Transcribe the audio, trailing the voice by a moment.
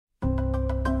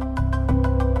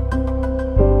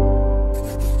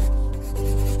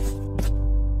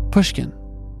Pushkin.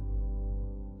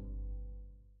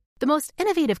 The most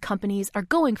innovative companies are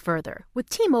going further with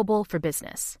T-Mobile for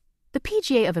Business. The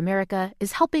PGA of America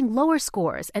is helping lower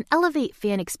scores and elevate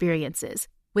fan experiences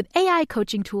with AI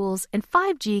coaching tools and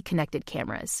 5G connected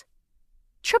cameras.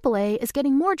 AAA is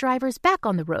getting more drivers back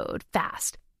on the road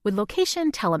fast with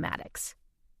location telematics.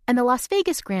 And the Las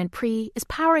Vegas Grand Prix is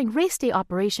powering race day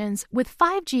operations with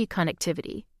 5G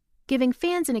connectivity, giving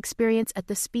fans an experience at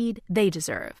the speed they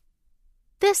deserve.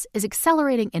 This is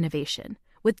accelerating innovation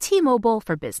with T-Mobile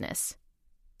for Business.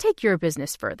 Take your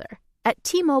business further at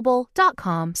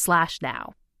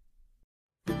T-Mobile.com/now.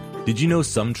 Did you know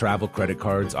some travel credit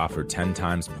cards offer 10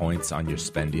 times points on your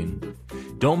spending?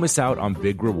 Don't miss out on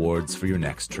big rewards for your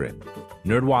next trip.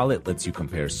 NerdWallet lets you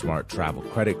compare smart travel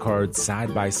credit cards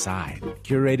side by side,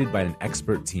 curated by an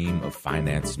expert team of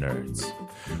finance nerds.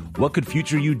 What could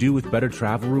future you do with better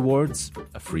travel rewards?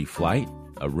 A free flight?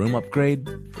 A room upgrade?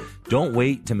 Don't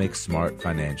wait to make smart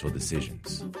financial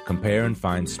decisions. Compare and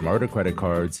find smarter credit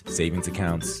cards, savings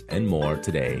accounts, and more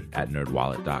today at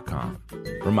nerdwallet.com.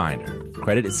 Reminder,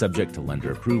 credit is subject to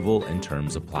lender approval and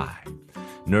terms apply.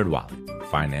 NerdWallet,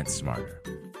 finance smarter.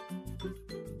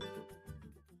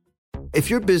 If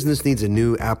your business needs a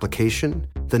new application,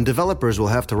 then developers will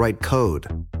have to write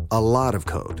code, a lot of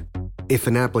code. If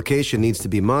an application needs to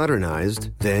be modernized,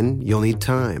 then you'll need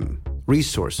time,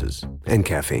 resources, and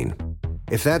caffeine.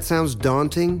 If that sounds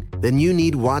daunting, then you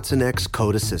need Watson X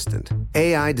Code Assistant,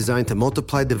 AI designed to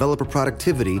multiply developer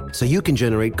productivity so you can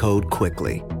generate code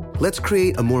quickly. Let's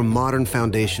create a more modern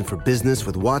foundation for business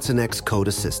with Watson X Code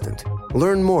Assistant.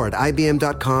 Learn more at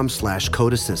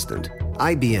ibm.com/code assistant.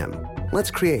 IBM.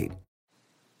 Let's create.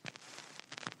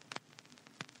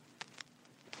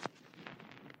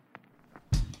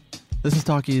 This is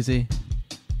Talk Easy.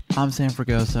 I'm Sam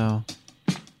Fragoso.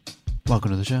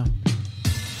 Welcome to the show.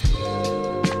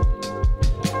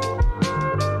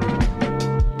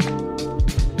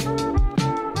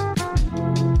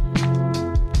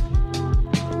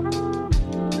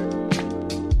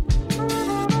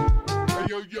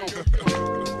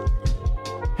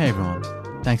 Hey everyone,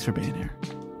 thanks for being here.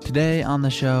 Today on the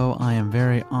show, I am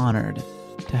very honored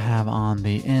to have on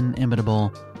the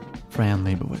inimitable Fran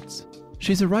Lebowitz.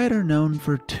 She's a writer known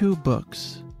for 2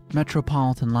 books,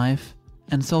 Metropolitan Life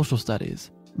and Social Studies.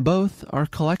 Both are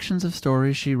collections of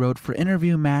stories she wrote for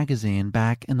Interview magazine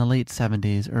back in the late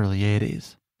 70s, early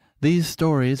 80s. These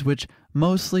stories, which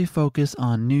mostly focus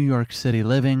on New York City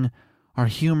living, are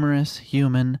humorous,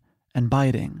 human, and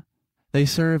biting. They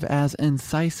serve as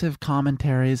incisive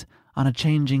commentaries on a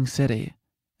changing city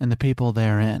and the people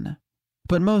therein.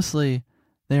 But mostly,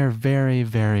 they are very,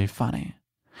 very funny.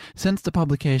 Since the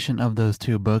publication of those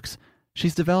 2 books,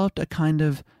 she's developed a kind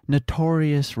of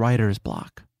notorious writer's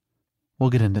block. We'll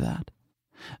get into that.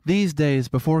 These days,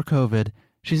 before COVID,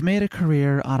 she's made a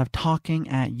career out of talking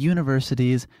at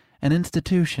universities and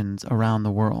institutions around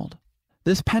the world.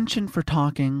 This penchant for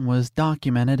talking was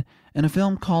documented in a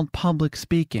film called Public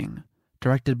Speaking,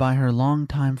 directed by her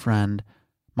longtime friend,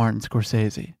 Martin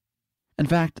Scorsese. In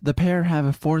fact, the pair have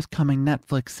a forthcoming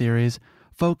Netflix series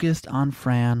focused on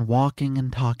Fran walking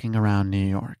and talking around New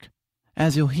York.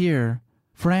 As you'll hear,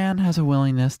 Fran has a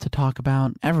willingness to talk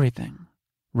about everything: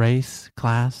 race,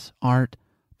 class, art,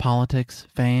 politics,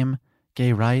 fame,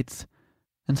 gay rights,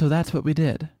 and so that's what we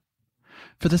did.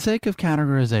 For the sake of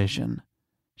categorization,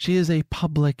 she is a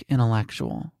public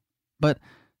intellectual, but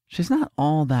she's not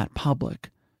all that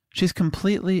public. She's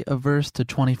completely averse to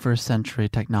 21st century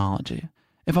technology.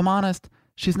 If I'm honest,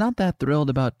 she's not that thrilled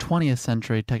about 20th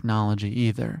century technology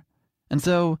either. And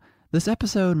so, this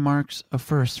episode marks a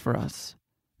first for us.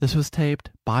 This was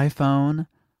taped by phone,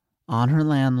 on her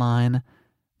landline,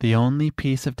 the only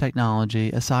piece of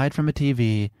technology, aside from a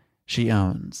TV, she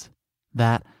owns.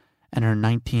 That and her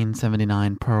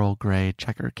 1979 pearl gray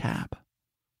checker cap.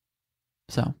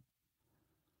 So,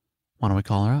 why don't we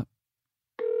call her up?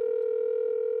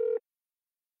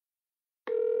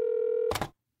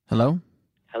 Hello?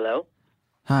 Hello?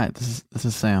 Hi, this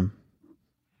is Sam.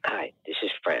 Hi, this is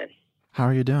Fran. How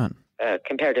are you doing?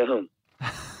 Compared to whom?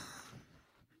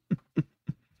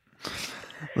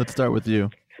 Let's start with you.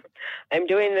 I'm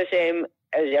doing the same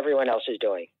as everyone else is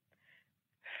doing.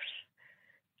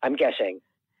 I'm guessing.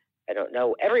 I don't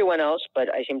know everyone else,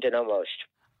 but I seem to know most.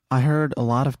 I heard a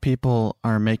lot of people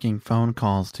are making phone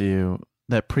calls to you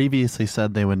that previously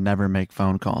said they would never make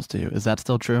phone calls to you. Is that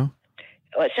still true?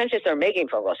 Well, it's not just they're making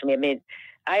phone calls. I mean,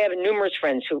 I have numerous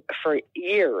friends who, for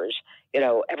years,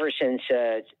 ever since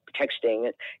texting,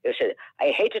 they said, I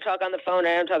hate to talk on the phone.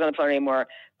 I don't talk on the phone anymore.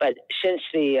 But since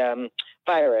the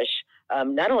virus,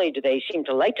 not only do they seem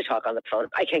to like to talk on the phone,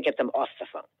 I can't get them off the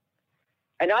phone.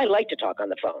 And I like to talk on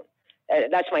the phone.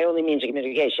 That's my only means of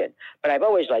communication. But I've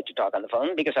always liked to talk on the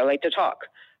phone because I like to talk.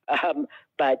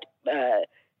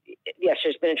 Yes,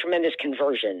 there's been a tremendous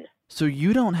conversion. So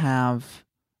you don't have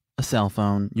a cell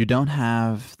phone. You don't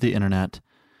have the internet.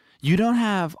 You don't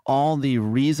have all the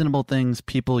reasonable things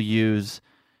people use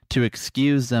to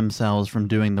excuse themselves from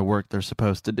doing the work they're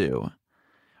supposed to do.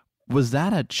 Was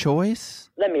that a choice?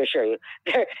 Let me assure you,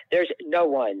 there's no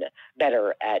one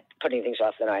better at putting things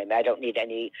off than I am. I don't need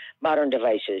any modern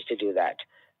devices to do that.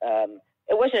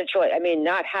 It wasn't a choice. I mean,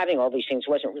 not having all these things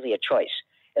wasn't really a choice.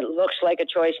 It looks like a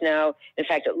choice now. In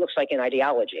fact, it looks like an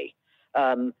ideology,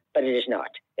 but it is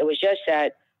not. It was just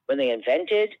that when they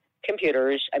invented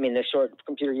computers, I mean, the sort of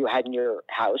computer you had in your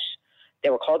house, they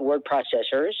were called word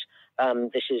processors.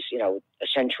 This is, a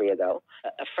century ago.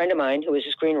 A friend of mine who was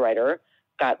a screenwriter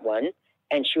got one,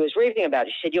 and she was raving about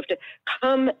it. She said, you have to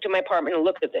come to my apartment and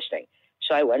look at this thing.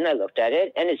 So I went and I looked at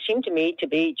it, and it seemed to me to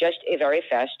be just a very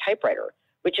fast typewriter,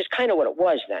 which is kind of what it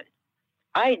was then.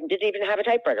 I didn't even have a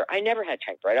typewriter. I never had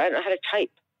a typewriter. I don't know how to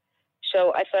type.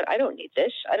 So I thought, I don't need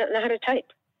this. I don't know how to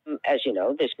type. As you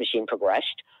know, this machine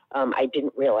progressed. I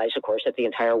didn't realize, of course, that the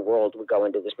entire world would go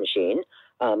into this machine,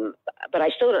 but I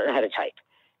still don't know how to type.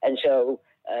 And so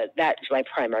that's my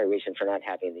primary reason for not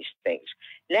having these things.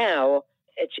 Now,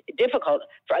 it's difficult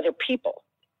for other people,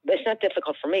 but it's not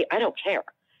difficult for me. I don't care.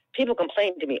 People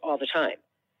complain to me all the time,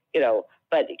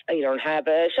 but you don't have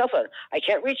a cell phone. I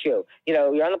can't reach you.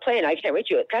 You're on the plane. I can't reach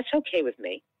you. That's okay with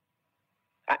me.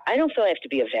 I don't feel I have to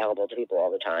be available to people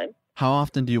all the time. How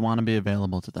often do you want to be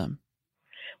available to them?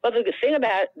 Well, the thing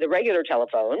about the regular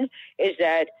telephone is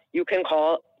that you can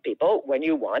call people when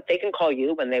you want. They can call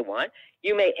you when they want.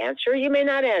 You may answer. You may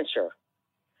not answer.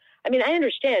 I mean, I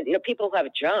understand, people who have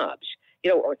jobs,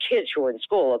 or kids who are in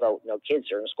school, although no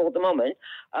kids are in school at the moment,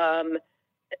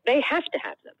 they have to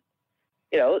have them.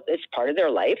 It's part of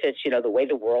their life. It's, the way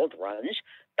the world runs.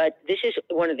 But this is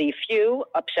one of the few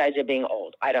upsides of being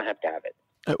old. I don't have to have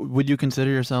it. Would you consider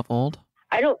yourself old?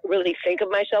 I don't really think of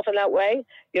myself in that way,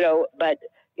 but,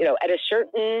 at a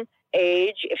certain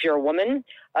age, if you're a woman,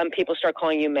 people start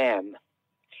calling you ma'am.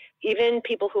 Even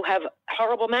people who have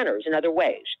horrible manners in other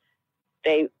ways,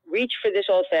 they reach for this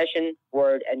old-fashioned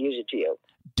word and use it to you.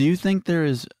 Do you think there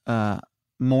is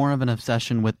more of an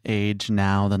obsession with age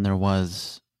now than there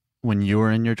was when you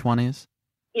were in your 20s?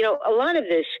 A lot of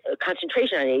this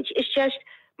concentration on age is just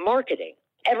marketing.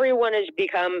 Everyone has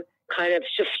become kind of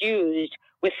suffused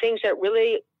with things that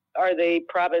really are the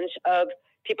province of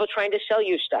people trying to sell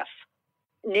you stuff.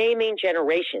 Naming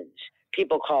generations.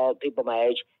 People call people my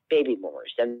age baby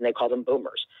boomers, then they call them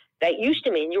boomers. That used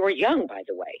to mean you were young, by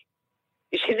the way.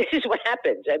 You see, this is what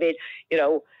happens. I mean,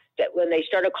 that when they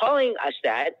started calling us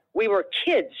that, we were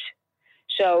kids.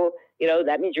 So,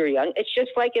 that means you're young. It's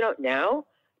just like, now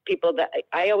people that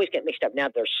I always get mixed up. Now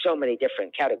there's so many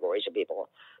different categories of people.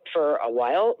 For a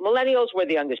while, millennials were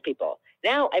the youngest people.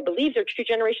 Now I believe there are 2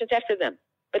 generations after them.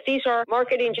 But these are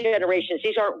marketing generations.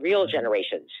 These aren't real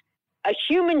generations. A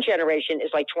human generation is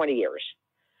like 20 years.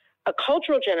 A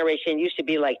cultural generation used to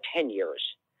be like 10 years.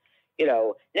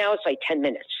 Now it's like 10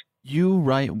 minutes. You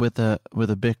write with a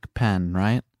big pen,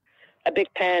 right? A big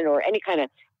pen or any kind of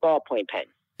ballpoint pen.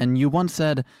 And you once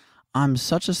said, I'm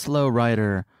such a slow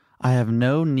writer, I have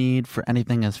no need for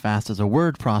anything as fast as a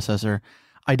word processor.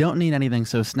 I don't need anything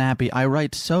so snappy. I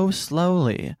write so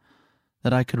slowly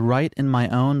that I could write in my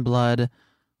own blood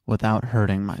without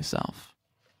hurting myself.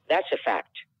 That's a fact.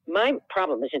 My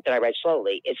problem isn't that I write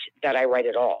slowly. It's that I write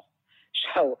at all.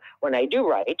 So when I do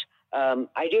write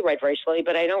very slowly,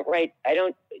 but I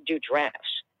don't do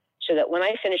drafts. So that when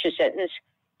I finish a sentence,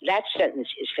 that sentence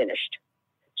is finished.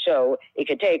 So it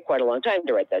could take quite a long time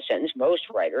to write that sentence. Most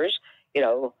writers,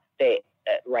 they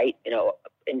write,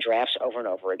 in drafts over and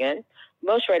over again.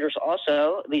 Most writers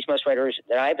also, at least most writers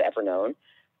that I've ever known,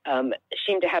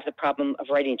 seem to have the problem of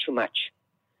writing too much.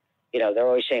 They're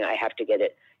always saying, I have to get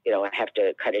it, I have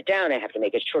to cut it down, I have to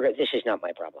make it shorter. This is not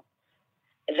my problem.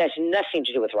 It has nothing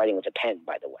to do with writing with a pen,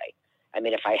 by the way. I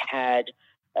mean, if I had,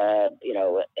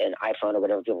 an iPhone or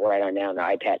whatever people write on now, an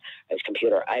iPad, a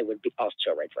computer, I would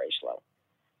also write very slow.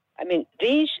 I mean,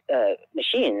 these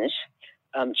machines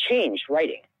changed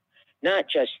writing, not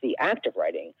just the act of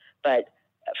writing, but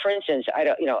for instance,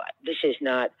 this is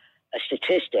not a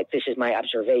statistic. This is my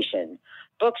observation.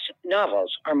 Books,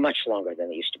 novels are much longer than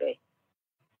they used to be.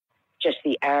 Just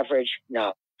the average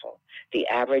novel, the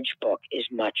average book is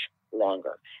much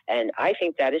longer. And I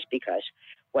think that is because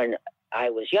when I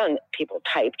was young, people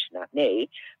typed, not me,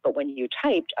 but when you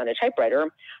typed on a typewriter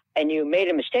and you made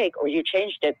a mistake or you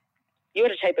changed it, you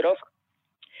had to type it over.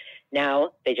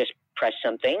 Now they just press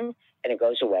something and it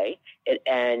goes away.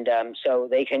 So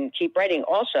they can keep writing.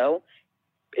 Also,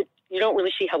 you don't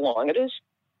really see how long it is.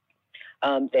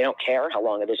 They don't care how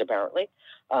long it is, apparently.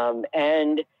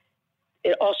 And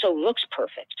it also looks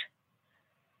perfect.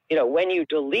 When you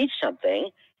delete something,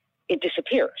 it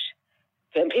disappears.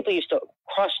 When people used to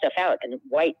cross stuff out and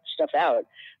white stuff out,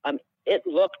 it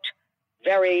looked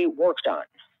very worked on.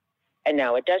 And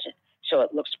now it doesn't. So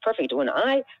it looks perfect. When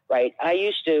I write, I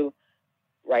used to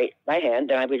write by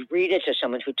hand, and I would read it to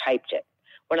someone who typed it.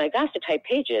 When I got to type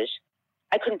pages,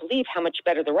 I couldn't believe how much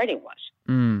better the writing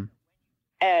was.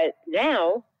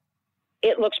 Now,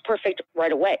 it looks perfect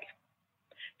right away.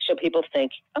 So people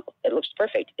think, oh, it looks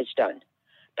perfect. It's done.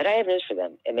 But I have news for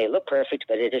them. It may look perfect,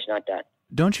 but it is not done.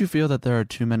 Don't you feel that there are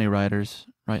too many writers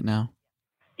right now?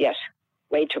 Yes,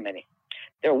 way too many.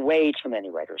 There are way too many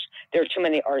writers. There are too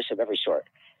many artists of every sort.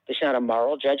 It's not a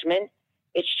moral judgment.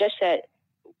 It's just that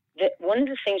one of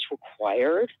the things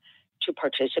required to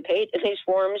participate in these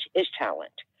forums is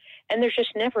talent. And there's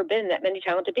just never been that many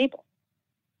talented people.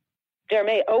 There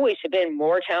may always have been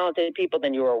more talented people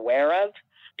than you were aware of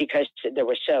because there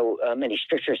were so many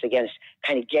strictures against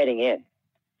kind of getting in.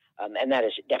 And that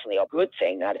is definitely a good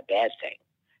thing, not a bad thing,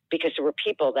 because there were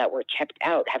people that were kept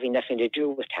out having nothing to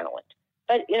do with talent.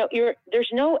 But, there's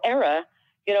no era,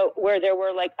 where there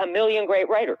were like a million great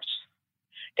writers.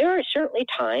 There are certainly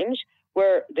times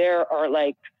where there are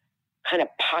like kind of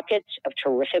pockets of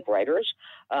terrific writers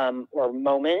or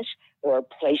moments or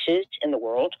places in the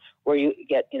world where you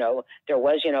get, there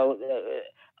was,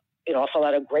 an awful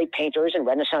lot of great painters in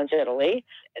Renaissance Italy.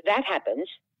 That happens.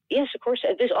 Yes, of course.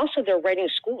 They're writing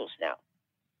schools now.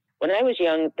 When I was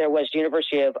young, there was the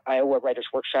University of Iowa Writers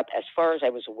Workshop. As far as I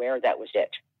was aware, that was it.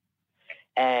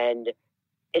 And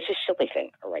it's a silly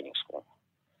thing, a writing school.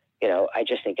 I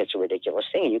just think it's a ridiculous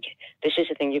thing. This is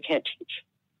a thing you can't teach.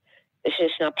 This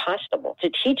is not possible. To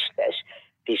teach this,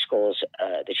 these schools,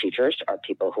 the teachers are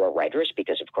people who are writers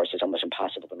because, of course, it's almost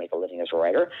impossible to make a living as a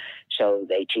writer. So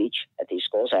they teach at these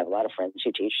schools. I have a lot of friends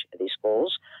who teach at these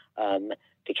schools.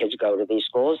 The kids go to these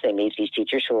schools. They meet these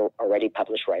teachers who are already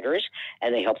published writers,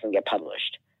 and they help them get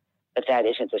published. But that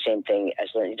isn't the same thing as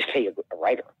learning to be a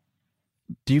writer.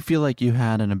 Do you feel like you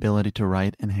had an ability to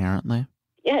write inherently?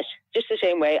 Yes, just the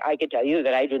same way I could tell you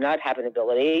that I do not have an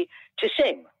ability to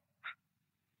sing.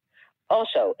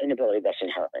 Also an ability that's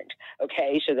inherent,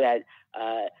 okay? So that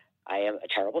I am a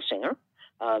terrible singer,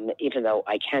 even though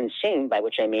I can sing, by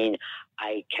which I mean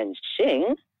I can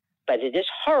sing, but it is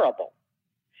horrible.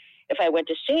 If I went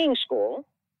to singing school,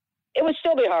 it would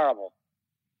still be horrible.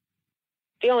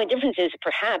 The only difference is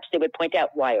perhaps they would point out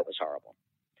why it was horrible.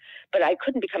 But I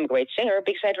couldn't become a great singer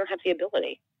because I don't have the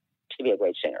ability to be a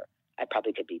great singer. I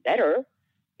probably could be better,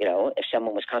 if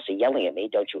someone was constantly yelling at me,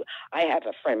 don't you? I have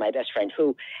a friend, my best friend,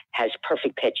 who has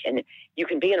perfect pitch. And you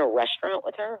can be in a restaurant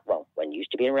with her. Well, when you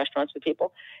used to be in restaurants with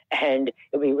people. And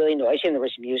it would be really noisy and there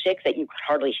was music that you could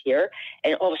hardly hear.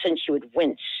 And all of a sudden she would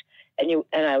wince. And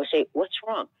I would say, what's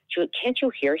wrong? She would, can't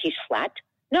you hear he's flat?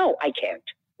 No, I can't.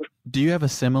 Do you have a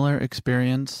similar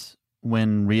experience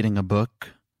when reading a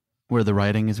book where the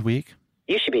writing is weak?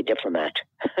 You should be a diplomat.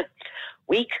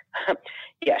 Weak?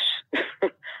 Yes,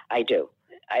 I do.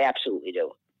 I absolutely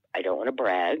do. I don't want to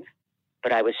brag,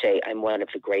 but I would say I'm one of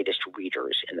the greatest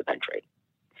readers in the country.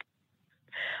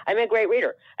 I'm a great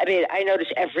reader. I mean, I notice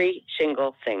every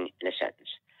single thing in a sentence.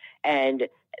 And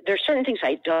there's certain things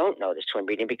I don't notice when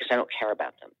reading because I don't care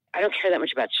about them. I don't care that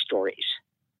much about stories.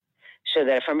 So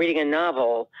that if I'm reading a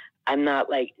novel, I'm not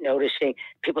like noticing.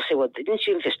 People say, well, didn't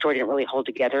you think the story didn't really hold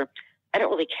together? I don't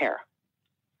really care.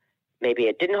 Maybe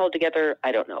it didn't hold together.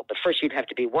 I don't know. But first you'd have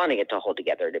to be wanting it to hold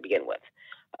together to begin with.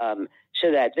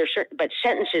 So that there's certain, but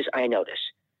sentences I notice.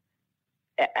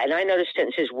 And I notice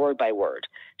sentences word by word.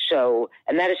 So,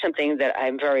 and that is something that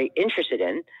I'm very interested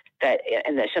in,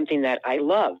 and that's something that I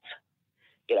love,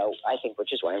 I think,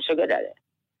 which is why I'm so good at it.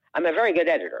 I'm a very good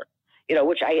editor,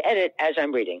 which I edit as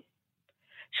I'm reading.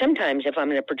 Sometimes if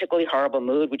I'm in a particularly horrible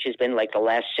mood, which has been like the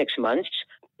last 6 months,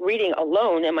 reading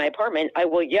alone in my apartment, I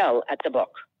will yell at the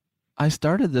book. I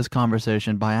started this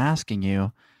conversation by asking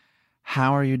you,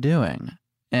 how are you doing?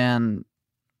 And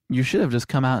you should have just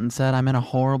come out and said, I'm in a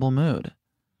horrible mood.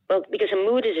 Well, because a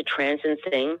mood is a transient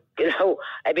thing.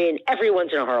 I mean,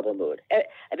 everyone's in a horrible mood.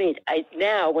 I mean,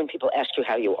 now when people ask you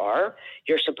how you are,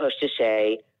 you're supposed to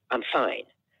say, I'm fine,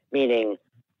 meaning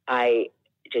I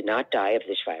did not die of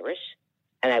this virus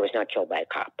and I was not killed by a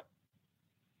cop.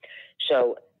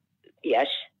 So, yes,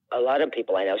 a lot of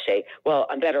people I know say, well,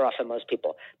 I'm better off than most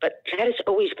people. But that has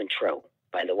always been true,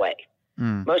 by the way.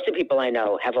 Most of the people I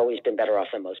know have always been better off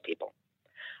than most people.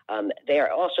 They are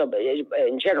also,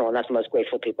 in general, not the most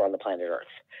grateful people on the planet Earth.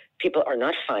 People are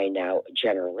not fine now,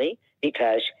 generally,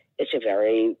 because it's a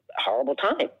very horrible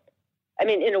time. I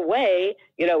mean, in a way,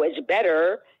 it's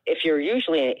better if you're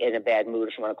usually in a bad mood,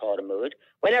 if you want to call it a mood,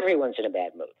 when everyone's in a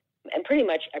bad mood. And pretty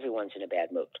much everyone's in a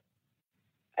bad mood.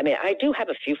 I mean, I do have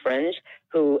a few friends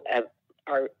who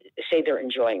say they're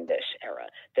enjoying this era,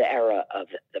 the era of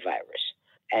the virus.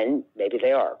 And maybe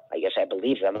they are. I guess I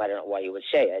believe them. I don't know why you would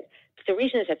say it. But the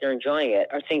reasons that they're enjoying it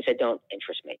are things that don't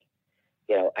interest me.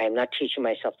 I am not teaching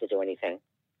myself to do anything.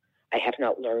 I have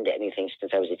not learned anything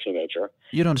since I was a teenager.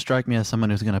 You don't strike me as someone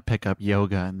who's going to pick up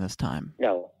yoga in this time.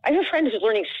 No. I have a friend who's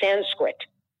learning Sanskrit.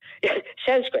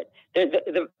 Sanskrit.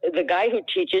 The guy who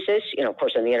teaches this, of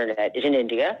course, on the internet, is in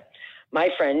India. My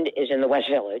friend is in the West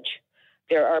Village.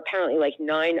 There are apparently like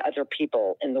 9 other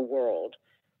people in the world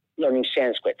learning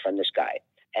Sanskrit from this guy.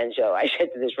 And so I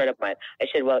said to this friend of mine, I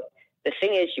said, well, the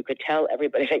thing is, you could tell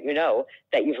everybody that you know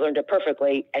that you've learned it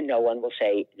perfectly, and no one will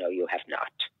say, no, you have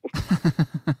not.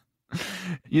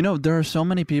 There are so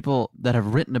many people that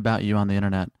have written about you on the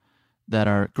internet that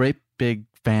are great big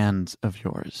fans of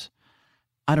yours.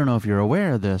 I don't know if you're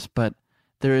aware of this, but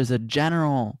there is a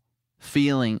general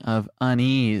feeling of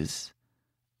unease,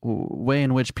 way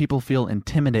in which people feel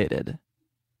intimidated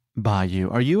by you.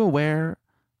 Are you aware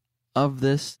of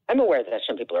this? I'm aware that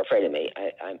some people are afraid of me.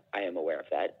 I am aware of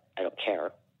that. I don't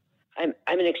care. I'm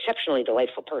an exceptionally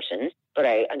delightful person, but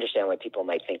I understand why people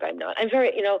might think I'm not. I'm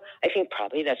very, I think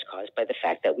probably that's caused by the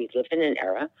fact that we live in an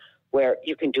era where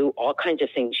you can do all kinds of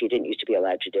things you didn't used to be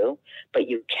allowed to do, but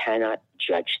you cannot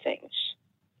judge things.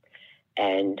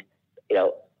 And,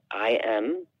 I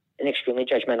am an extremely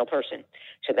judgmental person.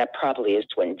 So that probably is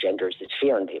what engenders this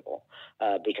fear in people,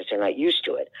 because they're not used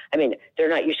to it. I mean, they're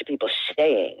not used to people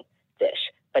saying this,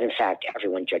 but in fact,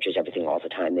 everyone judges everything all the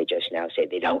time. They just now say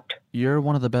they don't. You're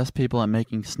one of the best people at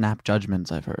making snap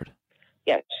judgments, I've heard.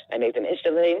 Yes, I make them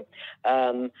instantly.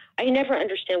 I never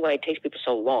understand why it takes people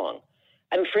so long.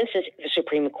 I mean, for instance, the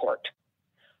Supreme Court.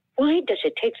 Why does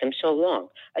it take them so long,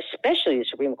 especially the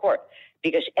Supreme Court?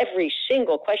 Because every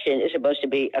single question is supposed to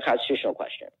be a constitutional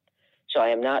question. So I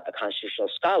am not a constitutional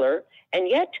scholar, and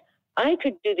yet I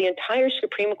could do the entire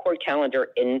Supreme Court calendar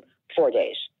in 4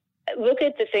 days. Look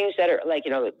at the things that are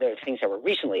the things that were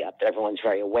recently up that everyone's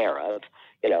very aware of.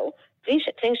 These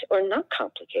things are not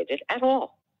complicated at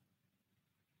all.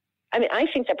 I mean, I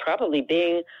think that probably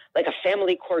being like a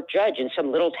family court judge in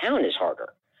some little town is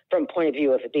harder from a point of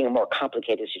view of it being a more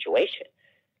complicated situation.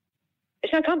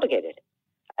 It's not complicated.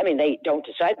 I mean, they don't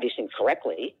decide these things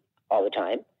correctly all the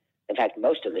time. In fact,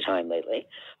 most of the time lately,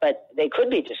 but they could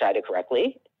be decided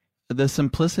correctly. The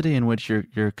simplicity in which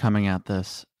you're coming at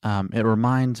this, it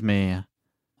reminds me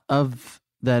of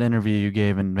that interview you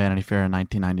gave in Vanity Fair in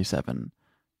 1997.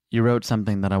 You wrote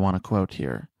something that I want to quote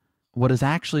here. What is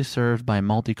actually served by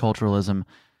multiculturalism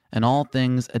and all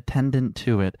things attendant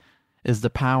to it is the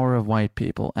power of white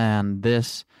people, and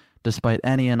this, despite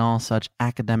any and all such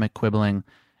academic quibbling,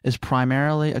 is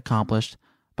primarily accomplished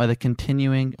by the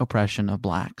continuing oppression of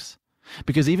blacks.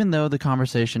 Because even though the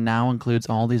conversation now includes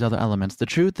all these other elements, the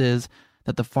truth is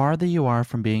that the farther you are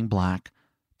from being black,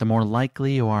 the more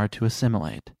likely you are to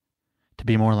assimilate, to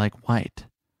be more like white.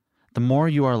 The more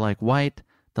you are like white,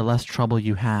 the less trouble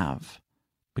you have.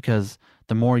 Because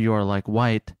the more you are like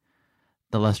white,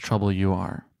 the less trouble you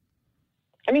are.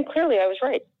 I mean, clearly I was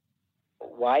right.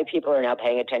 Why people are now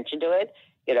paying attention to it,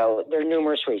 there are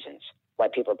numerous reasons why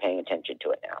people are paying attention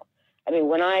to it now. I mean,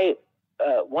 when I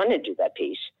wanted to do that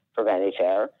piece for Vanity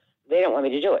Fair, they didn't want me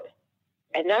to do it.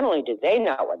 And not only did they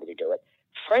not want me to do it,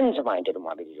 friends of mine didn't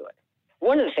want me to do it.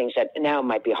 One of the things that now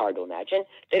might be hard to imagine,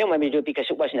 they didn't want me to do it because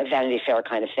it wasn't a Vanity Fair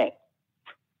kind of thing.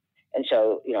 And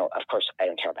so, of course, I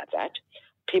don't care about that.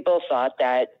 People thought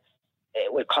that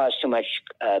it would cause too much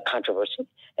controversy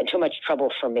and too much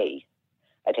trouble for me.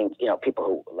 I think, people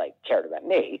who cared about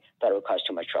me thought it would cause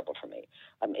too much trouble for me.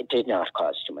 It did not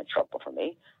cause too much trouble for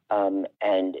me.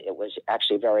 And it was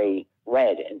actually very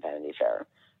read in Vanity Fair.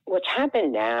 What's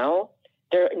happened now,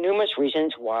 there are numerous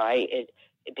reasons why it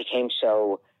became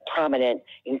so prominent,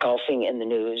 engulfing in the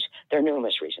news. There are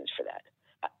numerous reasons for that.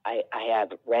 I have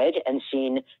read and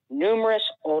seen numerous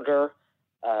older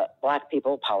black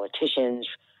people, politicians,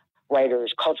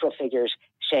 writers, cultural figures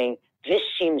saying, this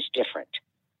seems different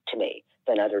to me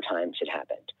than other times it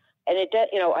happened. And it does,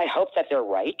 I hope that they're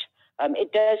right.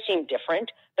 It does seem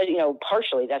different, but,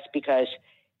 partially that's because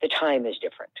the time is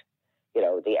different.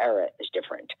 The era is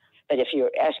different. But if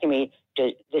you're asking me,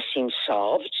 does this seem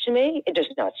solved to me? It does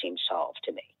not seem solved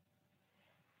to me.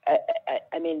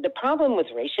 I mean, the problem with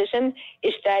racism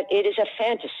is that it is a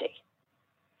fantasy.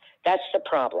 That's the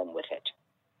problem with it.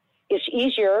 it's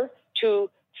easier to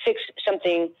fix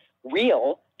something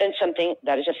real than something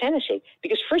that is a fantasy.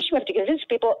 Because first you have to convince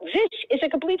people this is a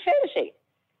complete fantasy.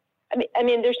 I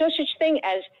mean, there's no such thing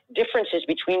as differences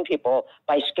between people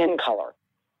by skin color.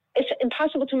 It's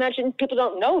impossible to imagine people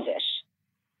don't know this.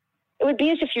 It would be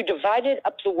as if you divided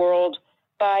up the world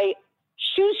by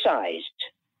shoe size.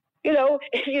 You know,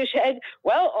 if you said,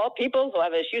 well, all people who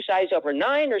have a shoe size over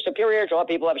 9 are superior to all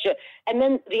people who have a shoe, and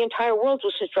then the entire world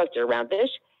was constructed around this,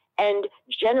 and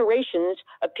generations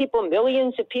of people,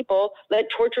 millions of people, led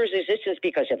torturous existence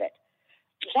because of it.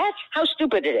 That's how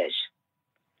stupid it is.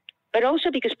 But also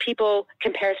because people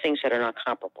compare things that are not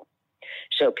comparable.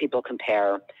 So people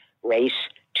compare race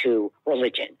to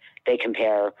religion. They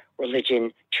compare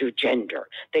religion to gender.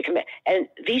 And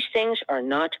these things are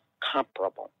not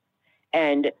comparable.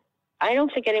 And I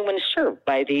don't think anyone is served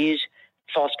by these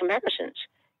false comparisons.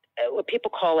 What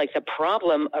people call like the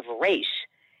problem of race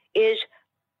is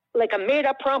like a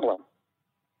made-up problem.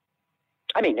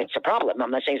 I mean, it's a problem.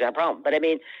 I'm not saying it's not a problem. But I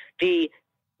mean, the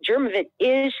germ of it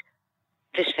is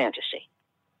this fantasy.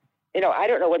 You know, I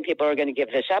don't know when people are going to give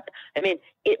this up. I mean,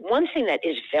 one thing that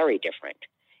is very different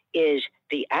is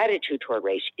the attitude toward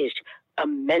race is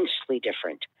immensely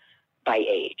different by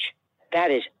age.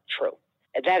 That is true.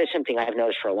 That is something I've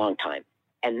noticed for a long time.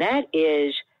 And that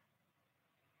is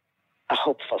a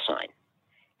hopeful sign.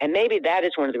 And maybe that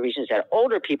is one of the reasons that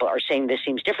older people are saying this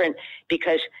seems different,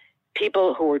 because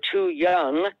people who were too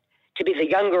young to be the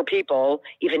younger people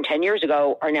even 10 years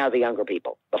ago are now the younger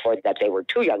people. Before that, they were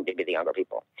too young to be the younger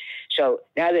people. So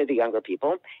now they're the younger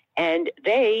people, and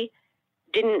they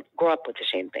didn't grow up with the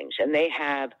same things, and they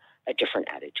have a different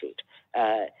attitude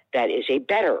that is a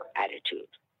better attitude.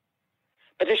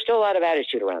 But there's still a lot of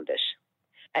attitude around this.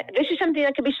 This is something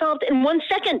that could be solved in 1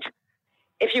 second.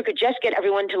 If you could just get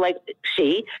everyone to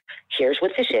see, here's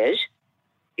what this is.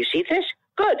 You see this?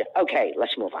 Good. Okay,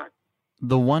 let's move on.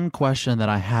 The one question that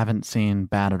I haven't seen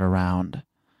batted around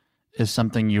is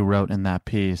something you wrote in that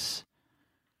piece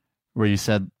where you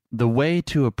said, the way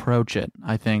to approach it,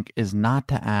 I think, is not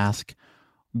to ask,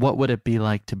 what would it be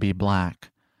like to be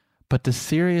black, but to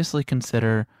seriously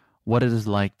consider what it is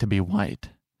like to be white.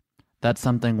 That's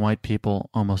something white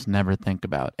people almost never think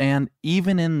about. And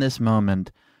even in this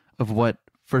moment of what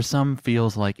for some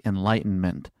feels like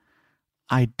enlightenment,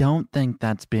 I don't think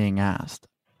that's being asked.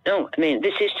 No, I mean,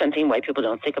 this is something white people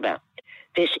don't think about.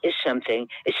 This is something,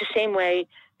 it's the same way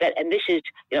that, and this is,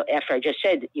 after I just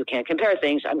said you can't compare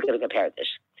things, I'm going to compare this.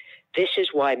 This is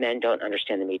why men don't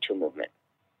understand the Me Too movement.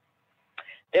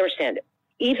 They understand it.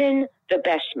 Even the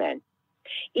best men,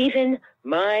 even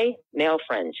my male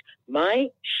friends, my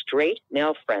straight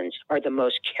male friends are the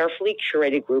most carefully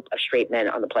curated group of straight men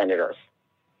on the planet Earth.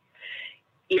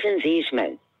 Even these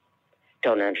men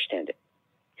don't understand it.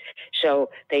 So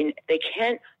they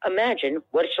can't imagine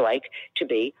what it's like to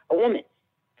be a woman.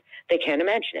 They can't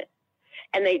imagine it.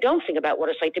 And they don't think about what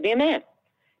it's like to be a man,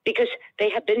 because they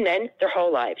have been men their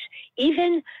whole lives.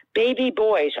 Even baby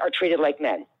boys are treated like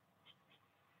men.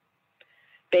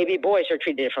 Baby boys are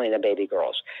treated differently than baby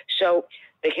girls. So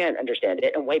they can't understand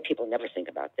it, and white people never think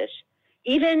about this.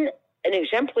 Even an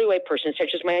exemplary white person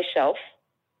such as myself,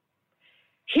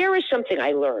 here is something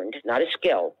I learned, not a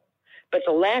skill, but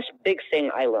the last big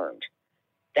thing I learned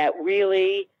that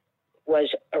really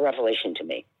was a revelation to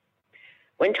me.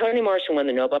 When Toni Morrison won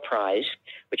the Nobel Prize,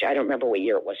 which I don't remember what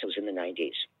year it was in the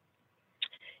 90s,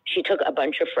 she took a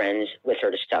bunch of friends with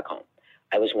her to Stockholm.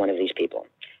 I was one of these people.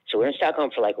 So we were in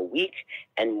Stockholm for like a week,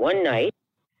 and one night,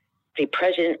 the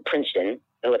president of Princeton,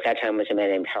 who at that time was a man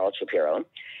named Harold Shapiro,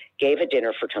 gave a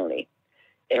dinner for Toni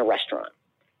in a restaurant.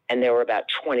 And there were about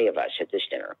 20 of us at this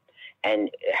dinner.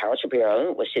 And Harold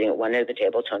Shapiro was sitting at one end of the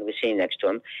table. Toni was sitting next to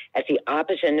him. At the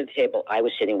opposite end of the table, I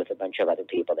was sitting with a bunch of other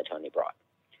people that Toni brought.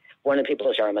 One of the people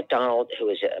was Aaron McDonald, who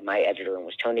was my editor and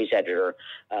was Toni's editor.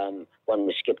 One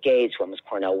was Skip Gates. One was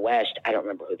Cornel West. I don't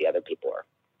remember who the other people were.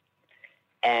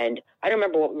 And I don't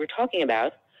remember what we were talking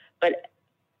about. But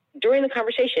during the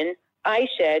conversation, I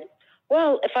said,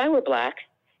 well, if I were black,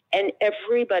 and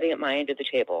everybody at my end of the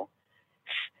table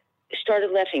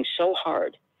started laughing so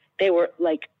hard, they were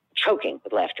like choking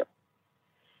with laughter.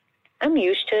 I'm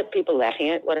used to people laughing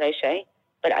at what I say,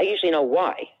 but I usually know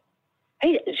why. I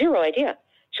had zero idea.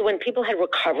 So when people had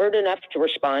recovered enough to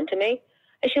respond to me,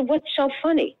 I said, what's so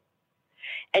funny?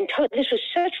 And this was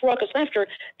such raucous laughter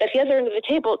that the other end of the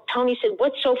table, Toni said,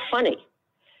 what's so funny?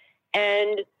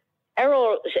 And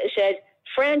Errol said,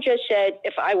 Fran just said,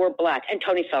 if I were black, and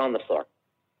Toni fell on the floor.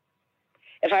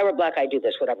 If I were black, I'd do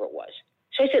this, whatever it was.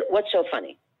 So I said, what's so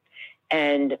funny?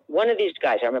 And one of these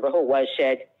guys, I remember who it was,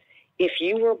 said, if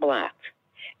you were black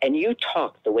and you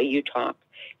talked the way you talk,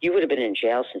 You would have been in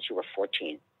jail since you were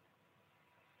 14.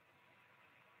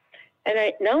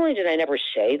 And not only did I never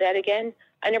say that again,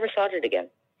 I never thought it again.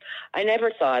 I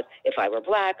never thought if I were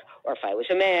black or if I was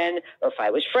a man or if I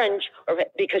was French,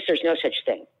 because there's no such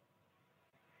thing.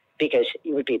 Because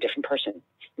you would be a different person,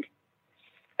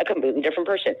 a completely different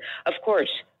person. Of course,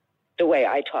 the way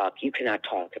I talk, you cannot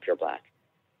talk if you're black.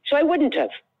 So I wouldn't have.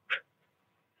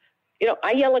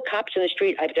 I yell at cops in the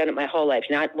street. I've done it my whole life,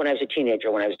 not when I was a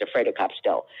teenager, when I was afraid of cops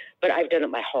still, but I've done it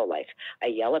my whole life. I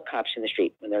yell at cops in the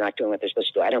street when they're not doing what they're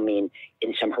supposed to do. I don't mean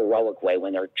in some heroic way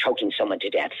when they're choking someone to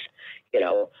death,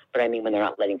 but I mean when they're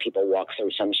not letting people walk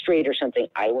through some street or something,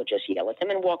 I will just yell at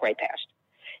them and walk right past.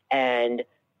 And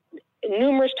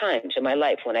numerous times in my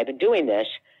life when I've been doing this,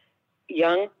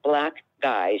 young black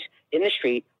guys in the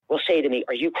street will say to me,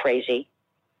 "Are you crazy?"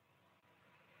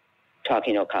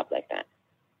 Talking to a cop like that.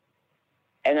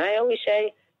 And I always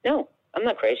say, "No, I'm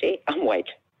not crazy. I'm white."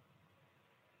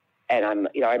 And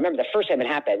I remember the first time it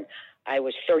happened, I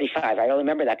was 35. I only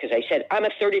remember that because I said, I'm a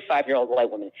 35-year-old white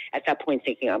woman. At that point,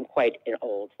 thinking I'm quite an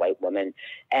old white woman,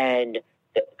 and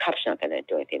the cop's not going to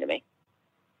do anything to me.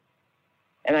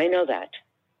 And I know that.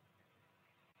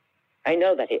 I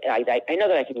know that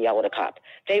I can yell at a cop.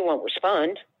 They won't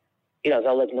respond.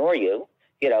 They'll ignore you,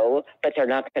 but they're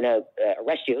not going to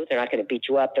arrest you. They're not going to beat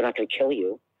you up. They're not going to kill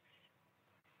you.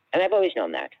 And I've always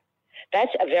known that.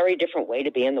 That's a very different way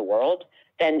to be in the world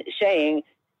than saying,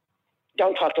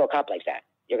 don't talk to a cop like that.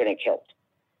 You're going to get killed.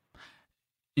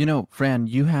 Fran,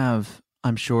 you have,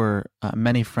 I'm sure,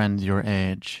 many friends your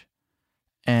age.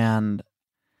 And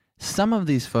some of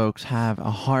these folks have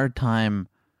a hard time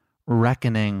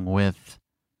reckoning with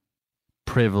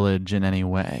privilege in any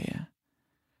way.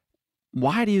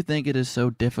 Why do you think it is so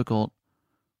difficult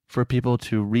for people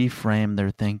to reframe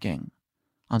their thinking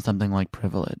on something like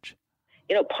privilege?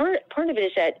 Part of it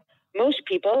is that most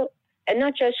people, and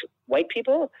not just white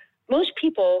people, most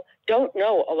people don't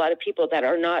know a lot of people that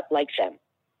are not like them.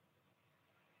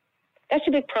 That's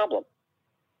a big problem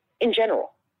in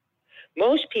general.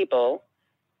 Most people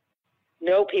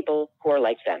know people who are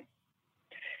like them.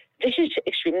 This is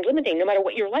extremely limiting, no matter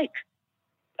what you're like.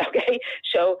 Okay?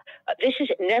 So this has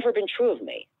never been true of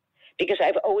me because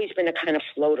I've always been a kind of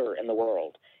floater in the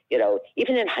world.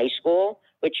 Even in high school,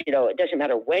 which, it doesn't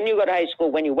matter when you go to high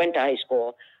school, when you went to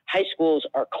high schools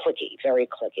are cliquey, very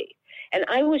cliquey. And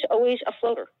I was always a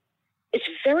floater. It's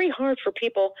very hard for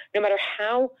people, no matter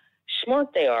how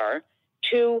smart they are,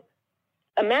 to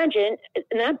imagine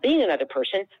not being another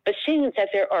person, but seeing that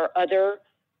there are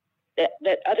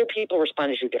that other people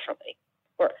respond to you differently.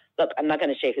 Or, look, I'm not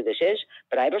going to say who this is,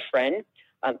 but I have a friend.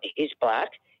 He's black.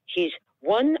 He's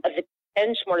one of the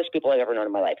 10 smartest people I've ever known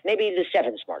in my life, maybe the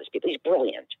 7 smartest people. He's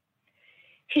brilliant.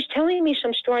 He's telling me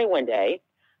some story one day,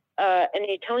 and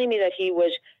he's telling me that he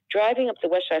was driving up the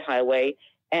West Side Highway,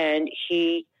 and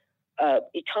he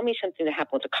told me something that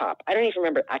happened with a cop. I don't even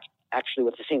remember actually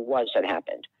what the thing was that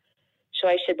happened. So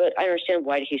I said, but I understand,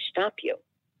 why did he stop you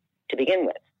to begin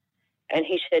with? And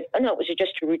he said, oh, no, it was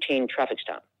just a routine traffic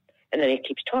stop. And then he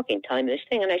keeps talking, telling me this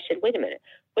thing. And I said, wait a minute,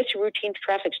 what's a routine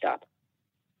traffic stop?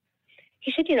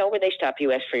 He said, where they stop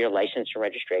you, ask for your license or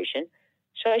registration.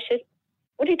 So I said,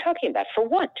 what are you talking about? For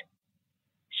what?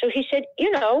 So he said,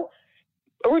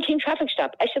 a routine traffic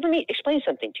stop. I said, let me explain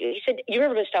something to you. He said, you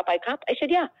ever been stopped by a cop? I said,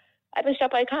 yeah, I've been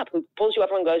stopped by a cop who pulls you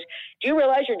over and goes, do you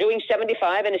realize you're doing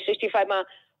 75 in a 65 mile,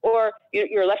 or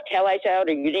your left taillight's out,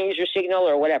 or you didn't use your signal,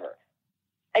 or whatever?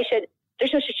 I said,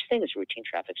 there's no such thing as a routine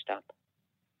traffic stop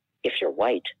if you're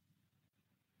white.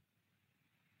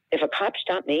 If a cop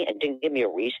stopped me and didn't give me a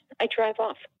reason, I drive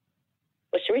off.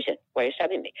 What's the reason? Why are you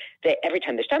stopping me? Every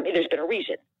time they stop me, there's been a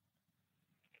reason.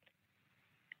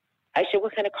 I said,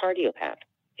 what kind of car do you have?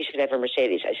 He said, I have a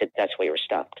Mercedes. I said, that's why you were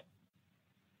stopped.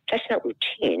 That's not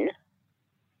routine.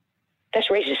 That's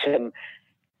racism.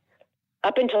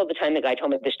 Up until the time the guy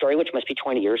told me this story, which must be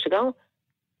 20 years ago,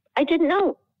 I didn't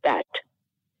know that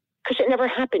because it never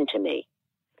happened to me.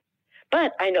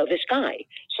 But I know this guy.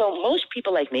 So most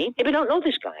people like me, maybe don't know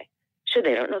this guy. So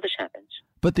they don't know this happens.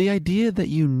 But the idea that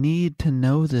you need to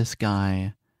know this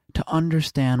guy to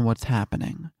understand what's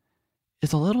happening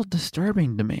is a little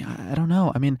disturbing to me. I don't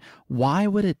know. I mean, why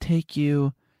would it take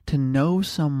you to know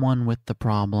someone with the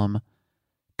problem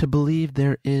to believe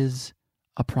there is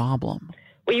a problem?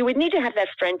 Well, you would need to have that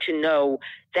friend to know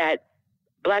that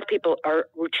black people are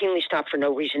routinely stopped for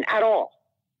no reason at all.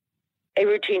 A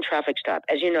routine traffic stop,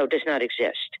 as you know, does not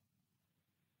exist.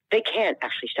 They can't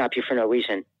actually stop you for no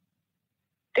reason.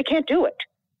 They can't do it.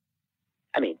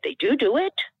 I mean, they do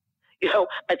it,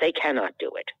 but they cannot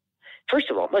do it. First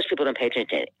of all, most people don't pay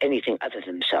attention to anything other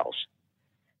than themselves.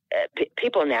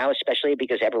 people now, especially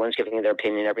because everyone's giving their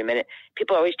opinion every minute,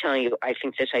 people are always telling you, I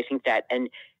think this, I think that. And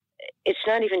it's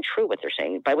not even true what they're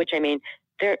saying, by which I mean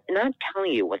they're not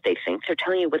telling you what they think. They're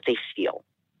telling you what they feel.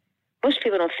 Most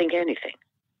people don't think anything.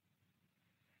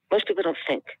 Most people don't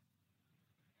think.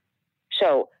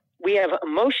 So we have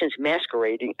emotions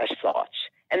masquerading as thoughts.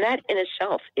 And that in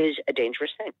itself is a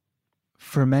dangerous thing.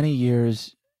 For many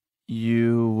years,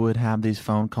 you would have these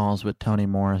phone calls with Toni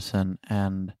Morrison,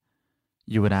 and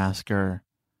you would ask her,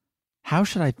 how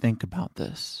should I think about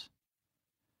this?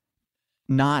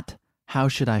 Not, how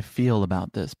should I feel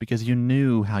about this? Because you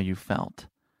knew how you felt.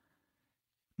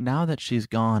 Now that she's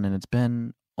gone and it's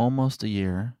been almost a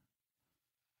year,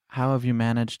 how have you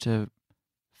managed to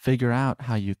figure out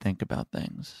how you think about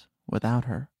things without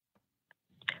her?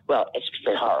 Well, it's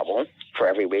been horrible for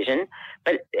every reason.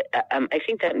 But I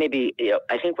think that maybe,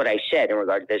 I think what I said in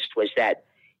regard to this was that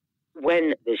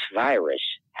when this virus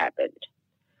happened,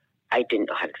 I didn't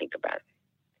know how to think about it.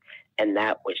 And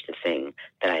that was the thing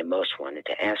that I most wanted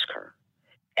to ask her.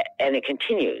 And it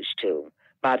continues to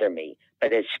bother me,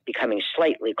 but it's becoming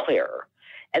slightly clearer.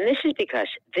 And this is because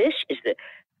this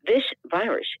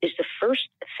virus is the first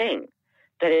thing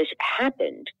that has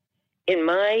happened in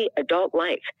my adult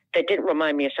life that didn't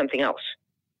remind me of something else.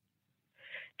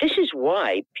 This is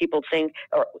why people think,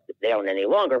 or they don't any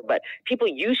longer, but people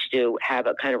used to have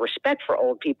a kind of respect for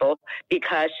old people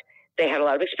because they had a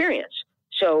lot of experience.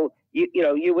 So,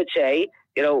 you would say,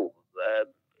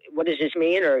 what does this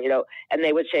mean? Or, and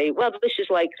they would say, well, this is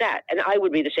like that. And I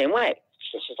would be the same way.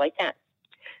 This is like that.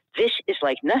 This is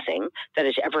like nothing that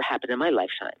has ever happened in my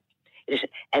lifetime. It is,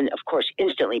 and of course,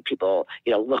 instantly people,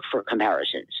 look for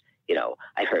comparisons.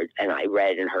 I heard and I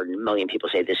read and heard a million people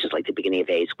say this is like the beginning of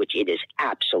AIDS, which it is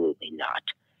absolutely not.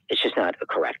 It's just not a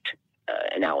correct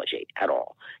analogy at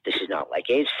all. This is not like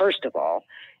AIDS. First of all,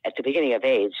 at the beginning of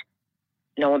AIDS,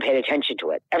 no one paid attention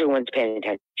to it. Everyone's paying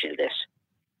attention to this.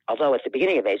 Although at the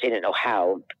beginning of AIDS, they didn't know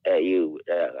how you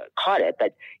caught it.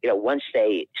 But, once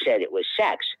they said it was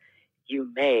sex,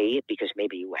 you may, because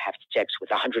maybe you have sex with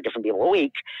 100 different people a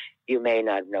week, you may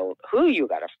not know who you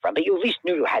got it from, but you at least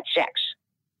knew you had sex.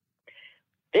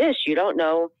 This, you don't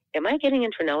know, am I getting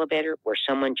into an elevator where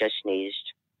someone just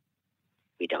sneezed?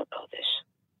 We don't know this.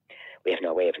 We have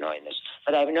no way of knowing this.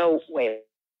 But I have no way of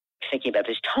thinking about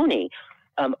this. Toni,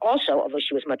 also, although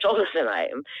she was much older than I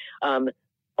am,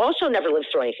 also never lived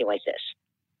through anything like this.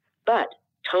 But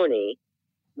Toni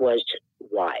was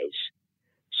wise.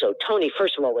 So Toni,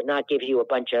 first of all, would not give you a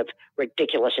bunch of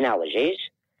ridiculous analogies.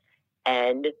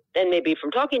 And then maybe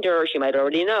from talking to her, she might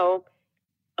already know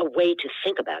a way to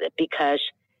think about it, because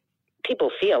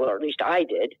people feel, or at least I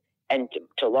did, and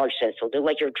to a large sense, they'll do,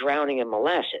 like you're drowning in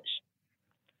molasses.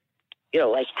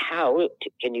 Like how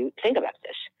can you think about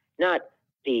this? Not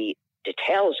the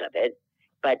details of it,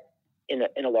 but in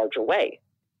a larger way.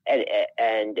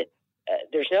 And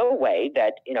there's no way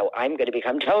that, I'm going to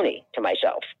become Toni to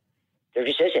myself. There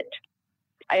just isn't.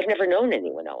 I've never known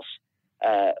anyone else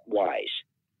wise.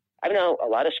 I've known a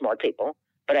lot of smart people,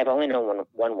 but I've only known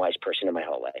one wise person in my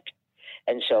whole life.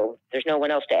 And so there's no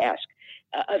one else to ask.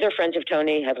 Other friends of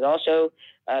Toni have also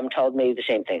told me the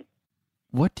same thing.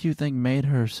 What do you think made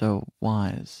her so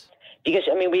wise? Because,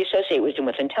 we associate wisdom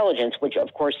with intelligence, which,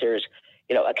 of course, there's,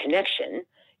 a connection.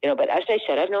 But as I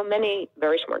said, I've known many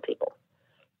very smart people.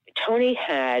 Toni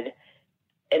had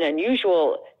an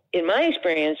unusual, in my